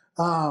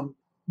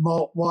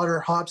 malt, water,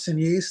 hops, and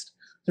yeast.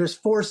 There's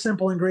 4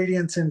 simple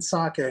ingredients in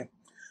sake.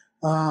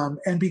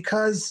 And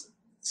because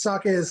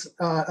sake is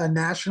a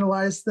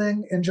nationalized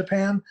thing in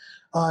Japan,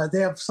 they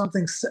have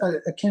something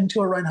akin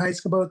to a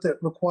Reinheitsgebot that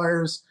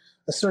requires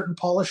a certain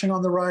polishing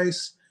on the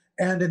rice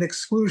and an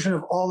exclusion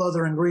of all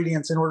other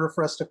ingredients in order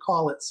for us to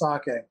call it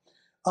sake.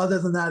 Other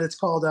than that, it's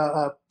called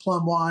a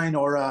plum wine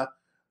or a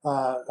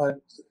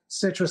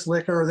citrus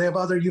liquor. They have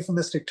other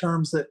euphemistic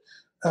terms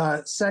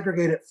that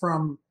segregate it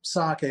from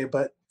sake.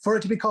 But for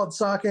it to be called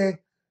sake,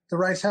 the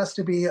rice has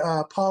to be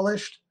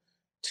polished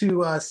to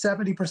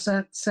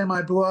 70%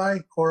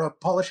 semi-buai, or a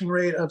polishing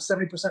rate of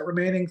 70%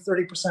 remaining,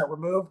 30%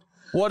 removed.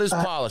 What is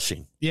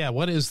polishing? Yeah,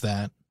 what is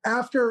that?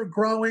 After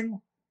growing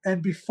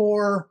and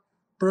before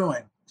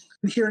brewing.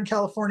 Here in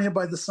California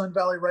by the Sun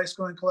Valley Rice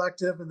Growing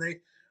Collective, and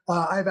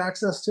I have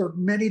access to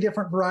many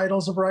different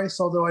varietals of rice,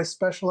 although I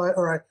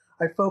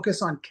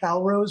focus on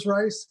Calrose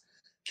rice.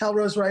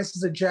 Calrose rice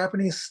is a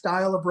Japanese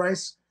style of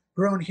rice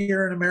grown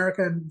here in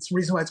America, and it's the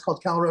reason why it's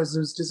called Calrose. It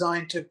was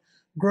designed to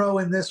grow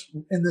in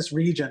this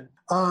region.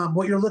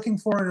 What you're looking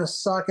for in a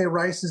sake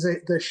rice is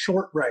the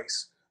short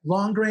rice.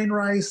 Long grain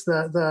rice,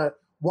 the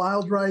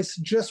wild rice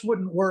just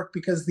wouldn't work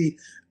because the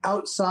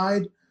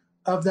outside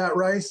of that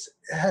rice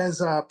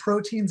has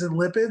proteins and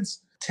lipids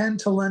tend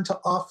to lend to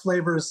off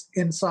flavors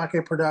in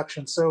sake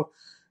production. So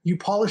you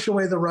polish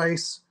away the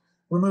rice,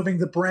 removing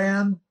the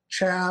bran,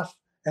 chaff,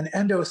 and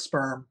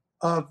endosperm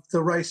of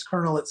the rice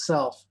kernel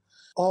itself.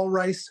 All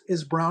rice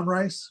is brown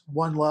rice.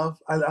 One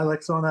love. I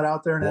like throwing that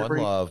out there. One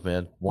love,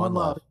 man. One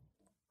love.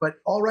 But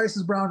all rice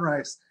is brown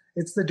rice.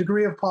 It's the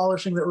degree of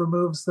polishing that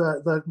removes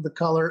the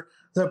color,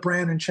 the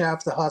bran and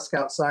chaff, the husk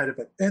outside of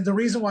it. And the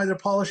reason why they're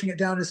polishing it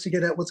down is to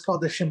get at what's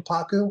called the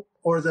shimpaku,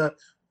 or the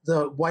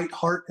white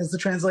heart is the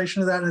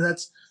translation of that, and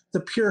that's the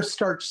pure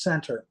starch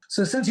center.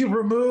 So since you've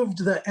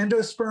removed the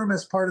endosperm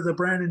as part of the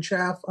bran and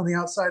chaff on the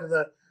outside of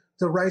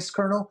the rice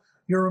kernel,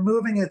 you're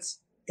removing its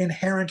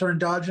inherent or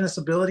endogenous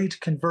ability to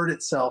convert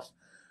itself.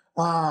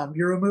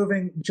 You're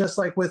removing, just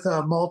like with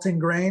a malting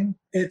grain,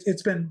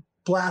 it's been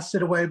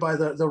blasted away by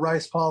the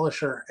rice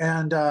polisher.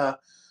 And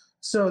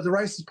so the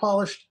rice is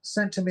polished,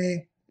 sent to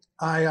me.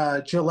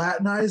 I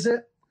gelatinize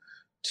it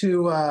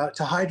to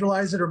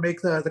hydrolyze it or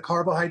make the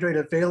carbohydrate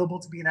available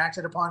to be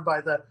enacted upon by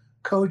the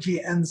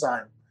koji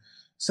enzyme.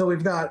 So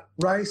we've got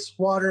rice,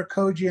 water,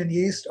 koji, and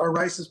yeast. Our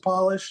rice is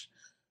polished.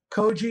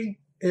 Koji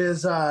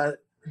is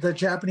the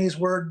Japanese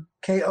word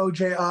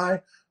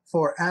Koji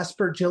for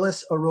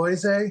Aspergillus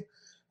oryzae,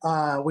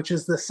 which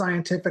is the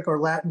scientific or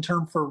Latin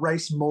term for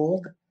rice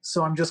mold.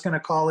 So I'm just going to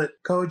call it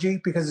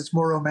koji because it's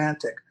more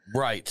romantic.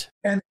 Right.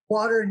 And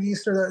water and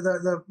yeast are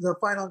the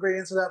final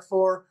ingredients of that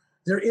four.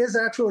 There is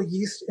actual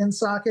yeast in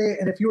sake.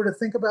 And if you were to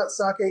think about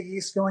sake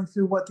yeast going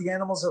through what the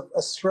animals of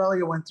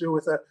Australia went through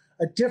with a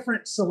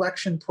different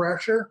selection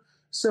pressure.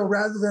 So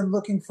rather than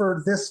looking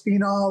for this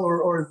phenol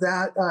or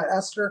that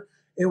ester,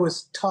 it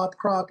was top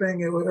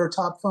cropping or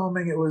top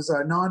foaming. It was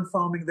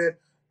non-foaming. They had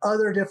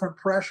other different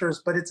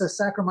pressures, but it's a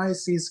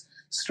Saccharomyces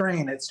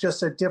strain. It's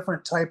just a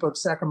different type of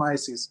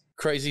Saccharomyces.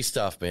 Crazy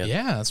stuff, man.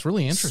 Yeah, it's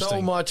really interesting.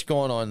 So much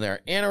going on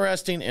there.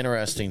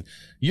 Interesting.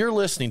 You're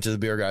listening to the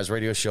Beer Guys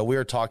Radio Show. We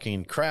are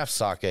talking craft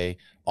sake,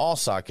 all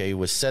sake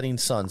with Setting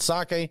Sun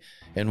Sake,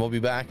 and we'll be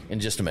back in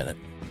just a minute.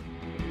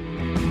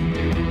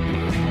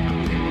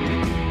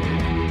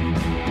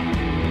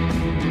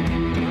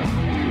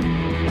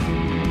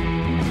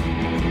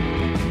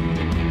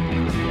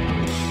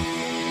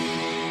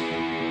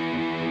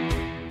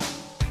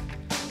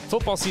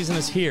 Football season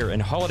is here,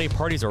 and holiday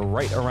parties are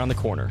right around the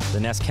corner. The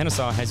Nest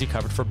Kennesaw has you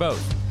covered for both.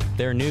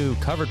 Their new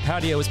covered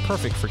patio is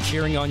perfect for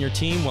cheering on your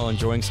team while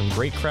enjoying some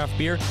great craft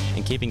beer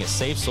and keeping a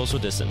safe social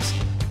distance.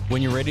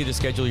 When you're ready to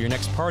schedule your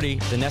next party,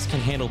 the Nest can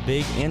handle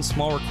big and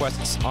small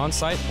requests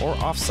on-site or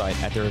off-site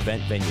at their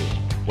event venue.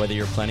 Whether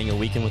you're planning a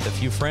weekend with a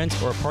few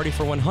friends or a party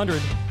for 100,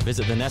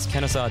 visit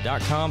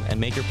thenestkennesaw.com and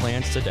make your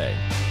plans today.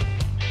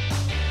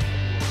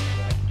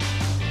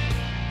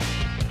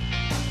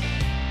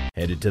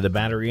 Headed to the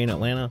Battery in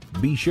Atlanta?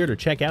 Be sure to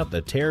check out the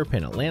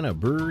Terrapin Atlanta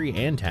Brewery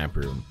and Tap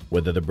Room.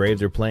 Whether the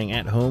Braves are playing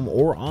at home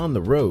or on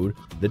the road,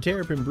 the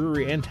Terrapin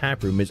Brewery and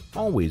Tap Room is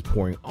always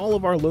pouring all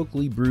of our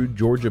locally brewed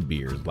Georgia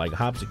beers like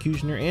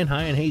Hopsecutioner and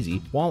High and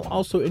Hazy, while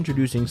also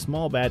introducing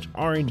small batch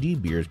R&D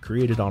beers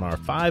created on our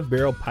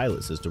 5-barrel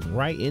pilot system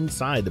right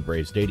inside the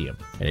Braves Stadium.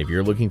 And if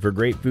you're looking for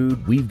great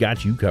food, we've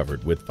got you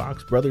covered with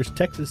Fox Brothers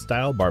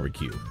Texas-style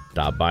barbecue.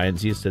 Stop by and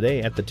see us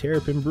today at the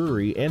Terrapin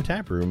Brewery and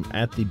Tap Room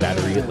at the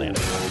Battery Atlanta.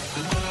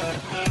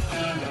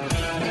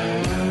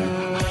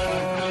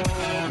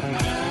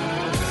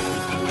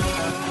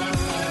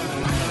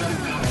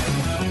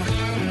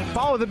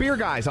 Follow the Beer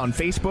Guys on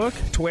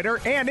Facebook,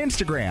 Twitter, and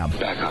Instagram.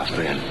 Back off,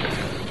 man.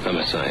 I'm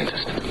a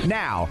scientist.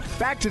 Now,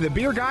 back to the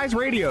Beer Guys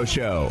Radio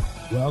Show.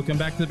 Welcome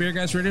back to the Beer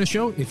Guys Radio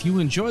Show. If you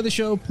enjoy the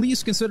show,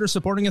 please consider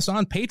supporting us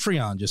on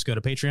Patreon. Just go to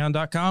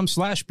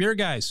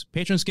patreon.com/beerguys.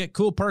 Patrons get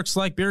cool perks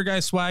like Beer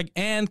Guys swag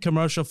and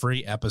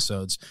commercial-free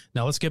episodes.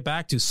 Now let's get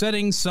back to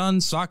Setting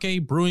Sun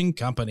Sake Brewing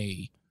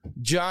Company.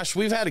 Josh,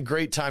 we've had a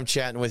great time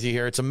chatting with you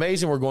here. It's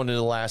amazing we're going to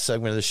the last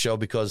segment of the show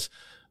because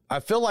I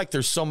feel like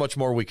there's so much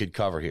more we could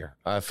cover here.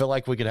 I feel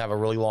like we could have a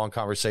really long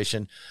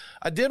conversation.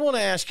 I did want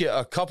to ask you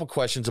a couple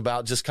questions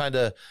about just kind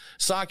of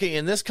sake,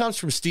 and this comes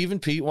from Stephen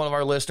Pete, one of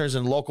our listeners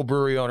and local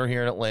brewery owner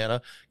here in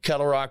Atlanta,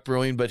 Kettle Rock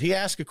Brewing, but he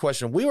asked a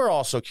question. We were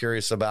also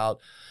curious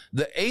about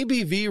the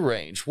ABV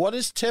range. What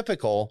is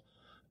typical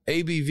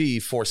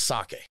ABV for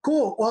sake?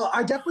 Cool. Well,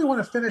 I definitely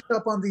want to finish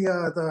up on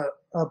the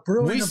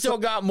brewing. We still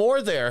got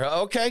more there.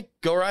 Okay,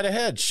 go right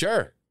ahead.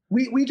 Sure.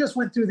 We just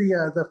went through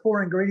the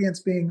 4 ingredients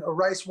being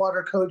rice,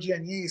 water, koji,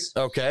 and yeast.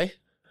 Okay.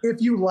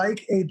 If you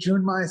like a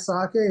Junmai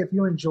sake, if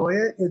you enjoy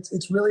it,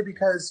 it's really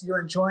because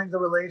you're enjoying the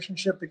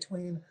relationship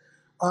between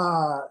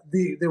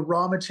the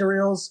raw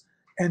materials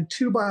and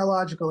 2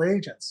 biological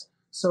agents.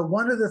 So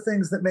one of the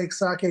things that makes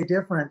sake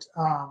different,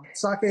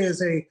 sake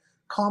is a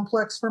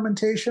complex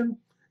fermentation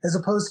as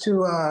opposed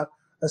to a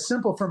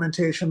simple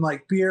fermentation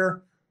like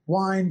beer,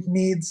 wine,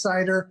 mead,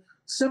 cider.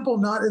 Simple,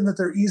 not in that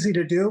they're easy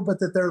to do, but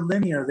that they're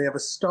linear. They have a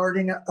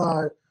starting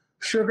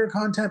sugar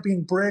content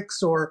being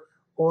bricks or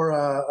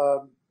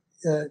or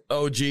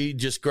OG,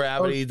 just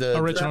gravity, the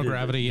original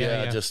gravity,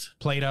 just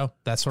Play-Doh,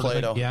 that sort of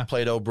thing. Yeah,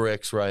 Play-Doh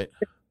bricks, right?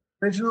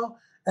 Original,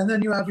 and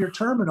then you have your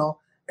terminal,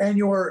 and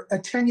your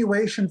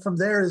attenuation from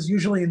there is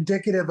usually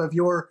indicative of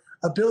your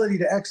ability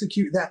to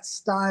execute that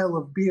style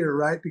of beer,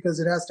 right? Because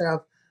it has to have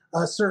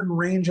a certain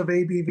range of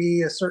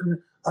ABV, a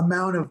certain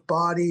amount of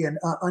body and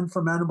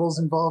unfermentables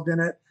involved in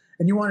it,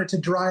 and you want it to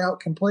dry out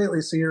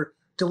completely, so you're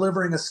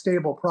delivering a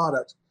stable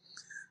product.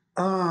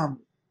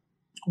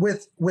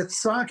 With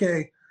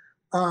sake,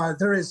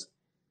 there is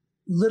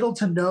little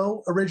to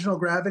no original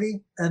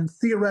gravity and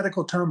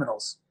theoretical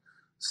terminals.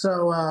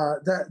 So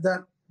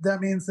that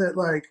means that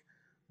like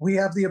we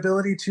have the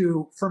ability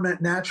to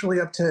ferment naturally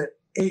up to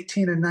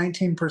 18 and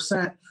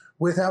 19%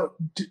 without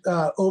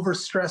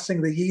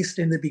overstressing the yeast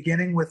in the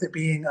beginning, with it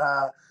being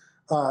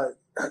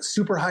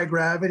super high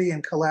gravity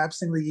and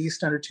collapsing the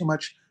yeast under too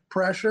much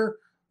pressure,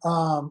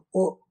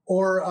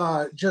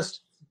 or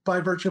just by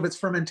virtue of its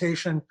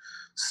fermentation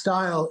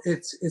style,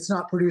 it's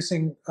not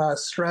producing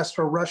stressed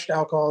or rushed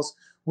alcohols,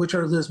 which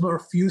are those more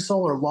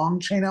fusel or long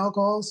chain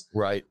alcohols.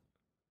 Right.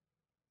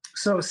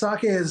 So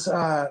sake is,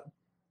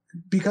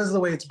 because of the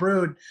way it's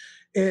brewed,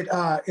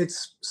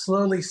 it's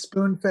slowly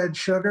spoon-fed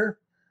sugar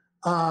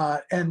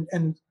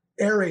and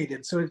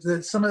aerated. So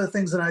some of the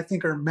things that I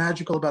think are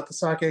magical about the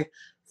sake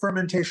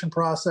fermentation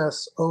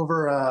process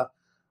over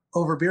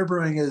beer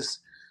brewing is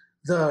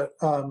the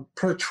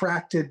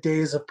protracted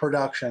days of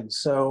production.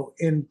 So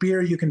in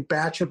beer, you can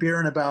batch a beer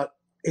in about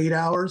 8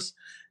 hours,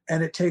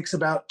 and it takes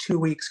about 2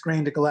 weeks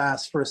grain to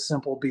glass for a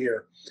simple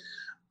beer.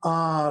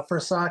 For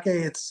sake,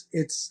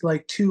 it's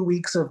like 2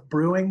 weeks of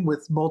brewing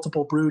with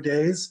multiple brew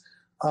days,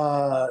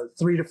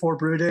 3 to 4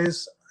 brew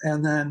days,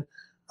 and then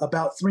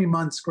about 3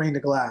 months grain to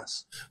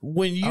glass.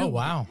 When you,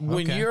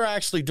 when Okay. you're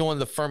actually doing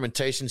the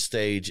fermentation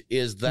stage,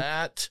 is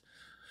that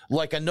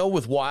like, I know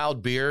with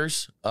wild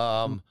beers,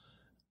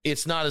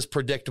 it's not as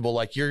predictable.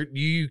 Like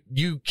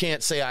you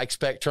can't say I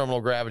expect terminal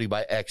gravity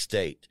by X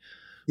date.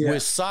 Yeah.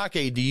 With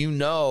sake, do you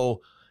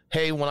know,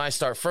 hey, when I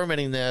start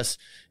fermenting this,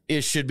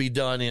 it should be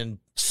done in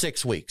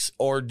 6 weeks,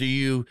 or do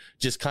you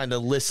just kind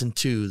of listen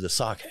to the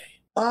sake?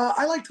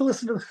 I like to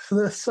listen to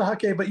the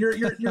sake, but you're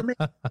making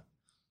it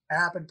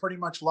happen pretty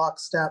much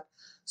lockstep.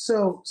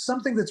 So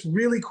something that's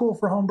really cool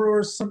for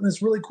homebrewers, something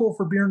that's really cool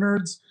for beer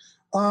nerds,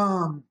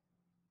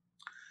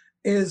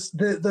 is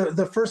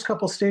the first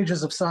couple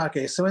stages of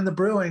sake. So in the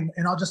brewing,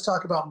 and I'll just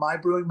talk about my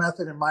brewing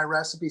method and my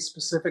recipe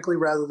specifically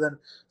rather than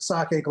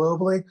sake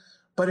globally.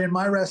 But in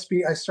my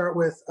recipe, I start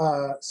with,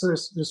 so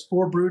there's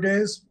 4 brew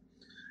days.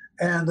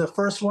 And the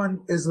first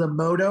one is the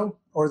moto,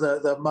 or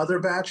the mother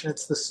batch, and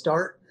it's the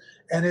start.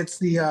 And it's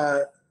the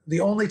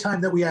only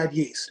time that we add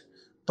yeast.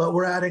 But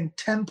we're adding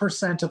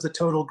 10% of the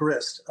total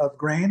grist of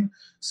grain.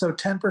 So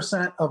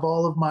 10% of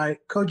all of my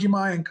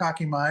kojimai and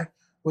kakimai,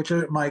 which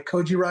are my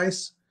koji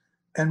rice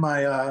and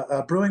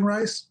my brewing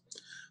rice.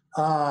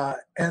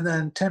 And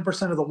then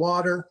 10% of the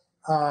water.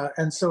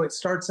 And so it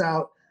starts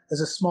out as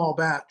a small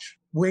batch.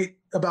 Wait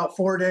about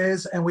 4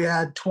 days and we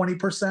add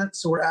 20%.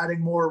 So we're adding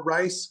more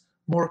rice,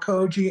 more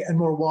koji, and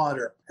more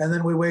water. And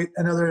then we wait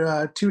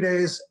another 2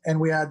 days and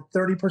we add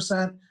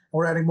 30%.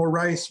 We're adding more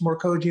rice, more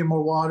koji, and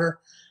more water.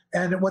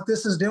 And what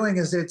this is doing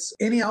is it's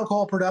any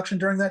alcohol production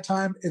during that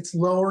time, it's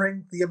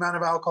lowering the amount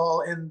of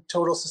alcohol in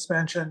total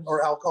suspension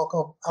or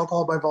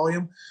alcohol by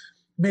volume,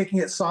 making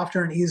it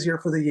softer and easier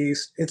for the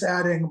yeast. It's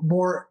adding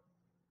more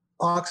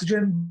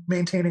oxygen,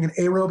 maintaining an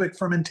aerobic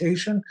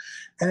fermentation,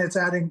 and it's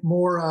adding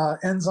more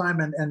enzyme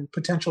and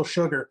potential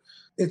sugar.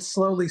 It's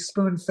slowly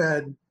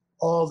spoon-fed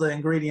all the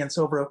ingredients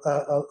over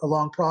a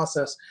long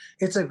process.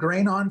 It's a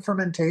grain-on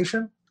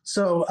fermentation.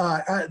 So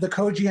the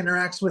koji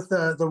interacts with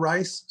the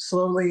rice,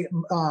 slowly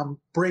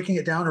breaking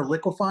it down or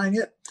liquefying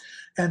it,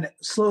 and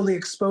slowly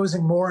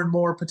exposing more and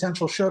more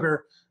potential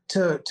sugar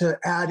to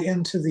add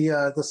into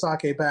the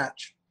sake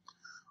batch.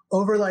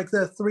 Over like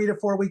the 3 to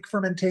 4 week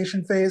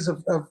fermentation phase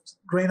of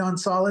grain-on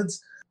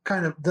solids,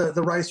 kind of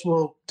the rice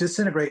will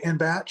disintegrate in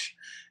batch,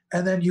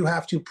 and then you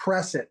have to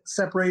press it,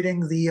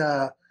 separating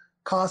the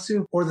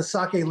kasu or the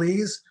sake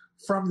lees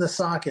from the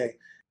sake.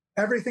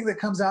 Everything that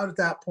comes out at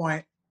that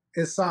point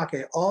is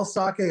sake. All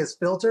sake is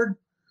filtered,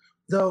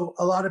 though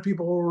a lot of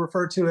people will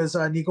refer to as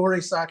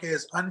nigori sake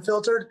as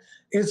unfiltered.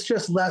 It's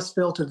just less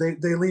filtered.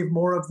 They leave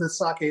more of the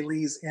sake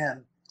lees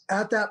in.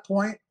 At that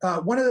point,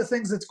 one of the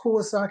things that's cool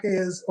with sake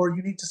is, or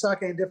unique to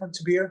sake and different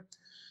to beer,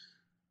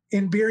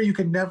 in beer you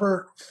can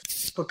never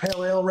a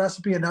pale ale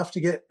recipe enough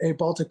to get a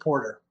Baltic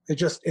Porter.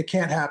 It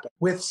can't happen.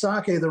 With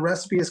sake, the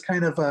recipe is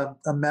kind of a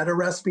meta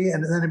recipe,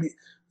 and then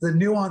the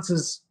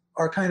nuances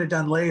are kind of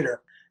done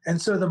later.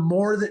 And so the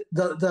more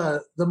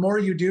that the more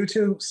you do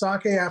to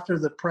sake after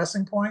the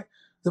pressing point,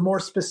 the more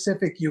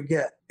specific you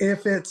get.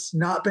 If it's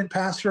not been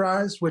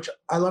pasteurized, which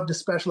I love to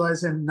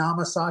specialize in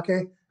nama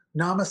sake.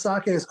 Nama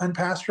sake is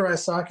unpasteurized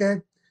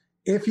sake.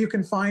 If you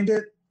can find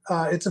it,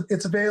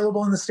 it's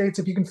available in the States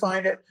if you can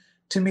find it.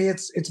 To me,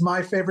 it's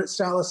my favorite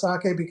style of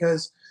sake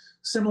because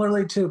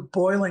similarly to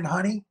boiling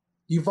honey,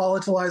 you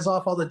volatilize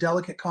off all the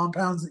delicate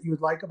compounds that you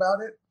would like about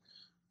it.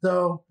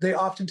 though they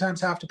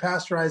oftentimes have to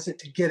pasteurize it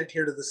to get it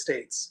here to the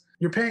States.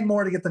 You're paying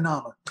more to get the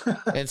Nama.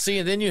 And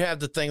then you have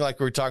the thing like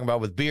we were talking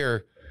about with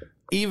beer.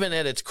 Even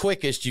at its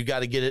quickest, you got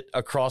to get it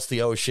across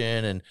the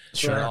ocean and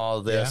all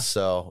of this. Yeah.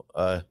 So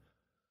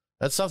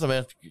that's something,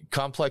 man.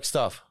 Complex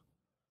stuff.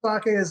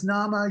 Sake is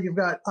Nama. You've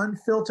got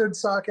unfiltered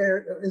sake.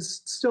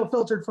 Is still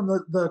filtered from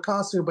the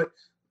Kasu, but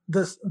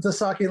the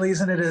sake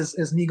leaves in it is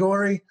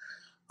Nigori.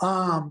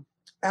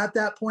 At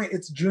that point,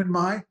 it's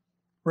Junmai,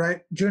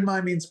 right?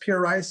 Junmai means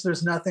pure rice.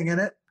 There's nothing in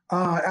it.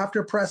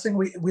 After pressing,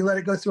 we let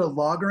it go through a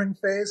lagering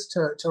phase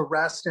to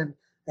rest and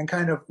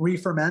kind of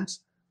re-ferment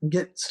and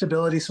get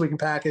stability so we can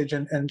package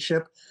and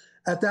ship.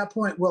 At that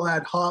point, we'll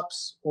add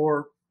hops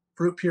or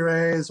fruit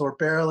purees or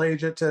barrel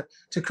age it to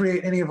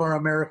create any of our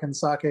American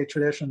sake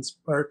traditions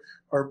or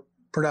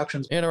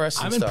productions.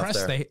 Interesting. I'm stuff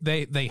impressed.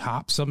 There. They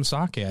hop some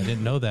sake. I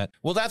didn't know that.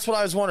 Well, that's what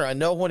I was wondering. I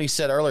know when he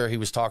said earlier he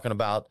was talking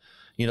about,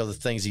 the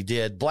things he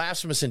did.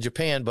 Blasphemous in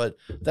Japan, but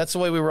that's the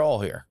way we roll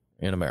here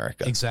in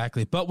America.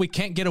 Exactly. But we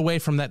can't get away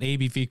from that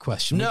ABV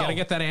question. We got to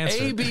get that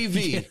answer.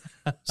 ABV.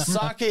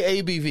 Sake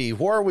ABV.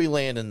 Where are we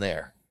landing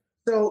there?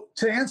 So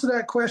to answer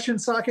that question,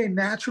 sake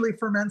naturally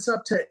ferments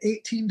up to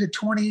 18 to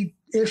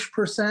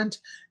 20-ish%.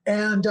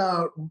 And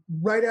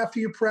right after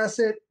you press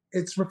it,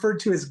 it's referred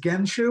to as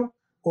genshu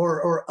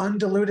or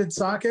undiluted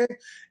sake.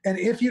 And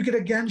if you get a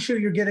genshu,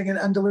 you're getting an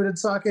undiluted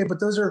sake, but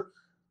those are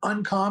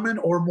uncommon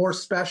or more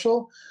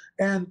special.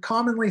 And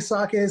commonly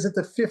sake is at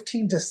the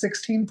 15 to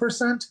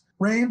 16%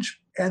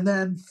 range. And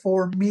then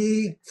for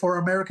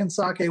American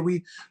sake,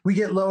 we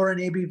get lower in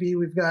ABV.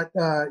 We've got,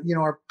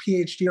 our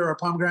PhD or our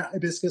pomegranate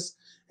hibiscus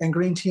and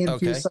green tea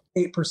infused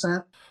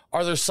 8%.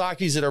 Are there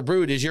sakes that are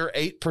brewed? Is your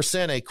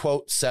 8% a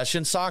quote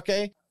session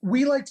sake?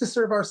 We like to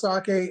serve our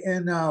sake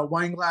in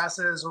wine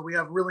glasses, or we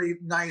have really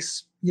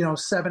nice,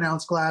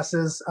 7-ounce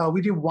glasses.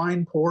 We do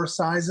wine pour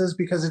sizes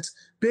because it's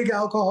big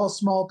alcohol,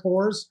 small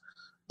pours.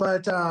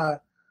 But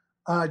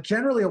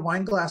generally, a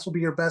wine glass will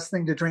be your best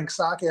thing to drink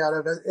sake out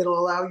of. It'll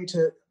allow you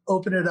to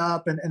open it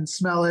up and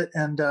smell it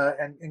and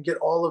get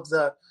all of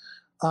the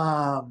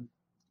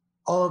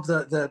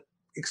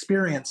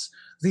experience.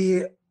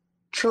 The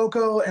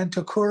Choco and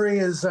Tokuri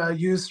is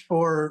used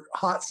for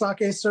hot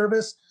sake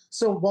service.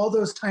 So while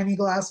those tiny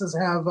glasses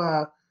have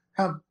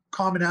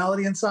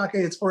commonality in sake,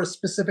 it's for a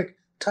specific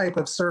type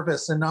of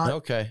service and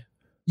not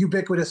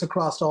ubiquitous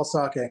across all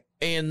sake.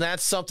 And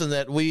that's something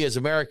that we as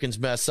Americans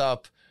mess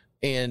up,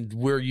 and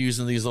we're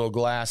using these little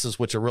glasses,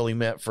 which are really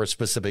meant for a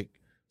specific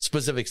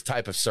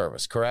type of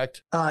service,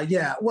 correct?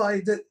 Yeah. Well,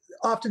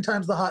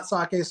 oftentimes the hot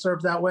sake is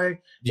served that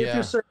way. Yeah. If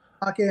you're serving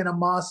sake in a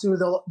masu,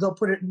 they'll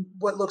put it in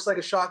what looks like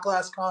a shot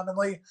glass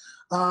commonly,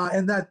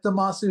 and that the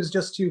masu is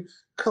just to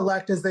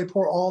collect as they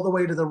pour all the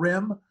way to the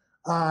rim,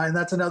 and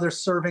that's another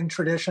serving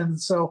tradition.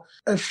 So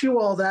eschew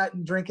all that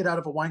and drink it out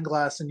of a wine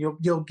glass, and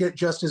you'll get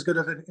just as good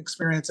of an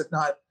experience, if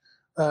not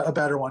a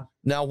better one.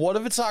 Now, what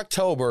if it's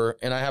October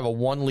and I have a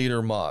 1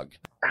 liter mug?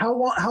 How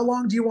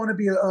long do you want to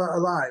be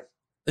alive?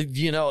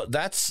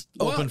 That's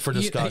open for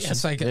discussion.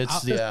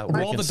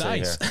 Roll the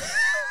dice.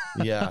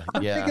 Yeah.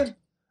 Thinking,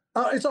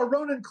 it's our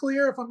Ronin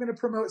Clear if I'm going to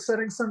promote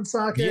Setting Sun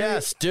Sake.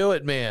 Yes, do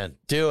it, man.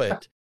 Do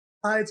it.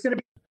 It's going to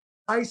be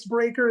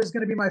Icebreaker is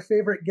going to be my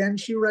favorite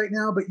Genshu right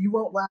now, but you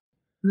won't last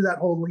through that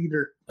whole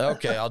liter.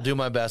 Okay, I'll do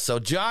my best. So,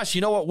 Josh,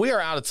 you know what? We are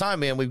out of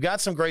time, man. We've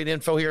got some great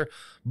info here,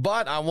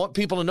 but I want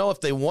people to know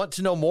if they want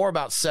to know more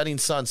about Setting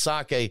Sun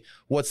Sake,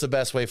 what's the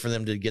best way for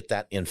them to get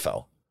that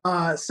info?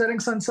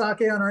 Setting Sun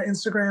Sake on our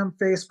Instagram,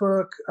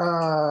 Facebook,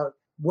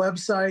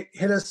 website.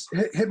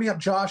 Hit me up,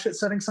 Josh, at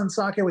Setting Sun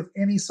Sake with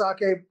any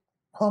sake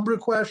homebrew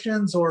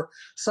questions or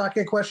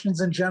sake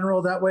questions in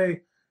general. That way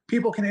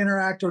people can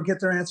interact or get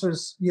their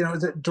answers,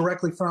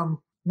 directly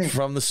from me.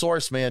 From the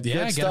source, man.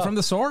 Yeah, get it from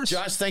the source.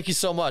 Josh, thank you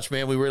so much,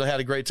 man. We really had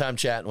a great time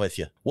chatting with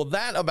you. Well,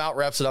 that about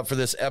wraps it up for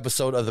this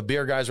episode of the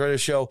Beer Guys Radio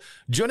Show.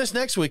 Join us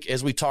next week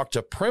as we talk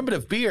to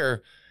Primitive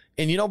Beer.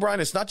 And Brian,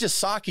 it's not just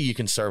sake you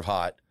can serve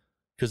hot,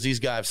 because these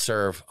guys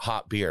serve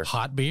hot beer.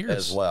 Hot beers.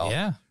 As well.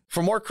 Yeah.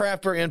 For more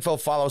craft beer info,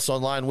 follow us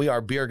online. We are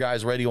Beer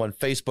Guys Radio on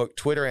Facebook,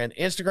 Twitter, and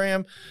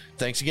Instagram.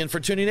 Thanks again for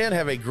tuning in.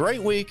 Have a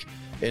great week.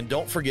 And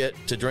don't forget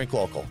to drink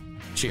local.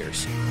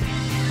 Cheers.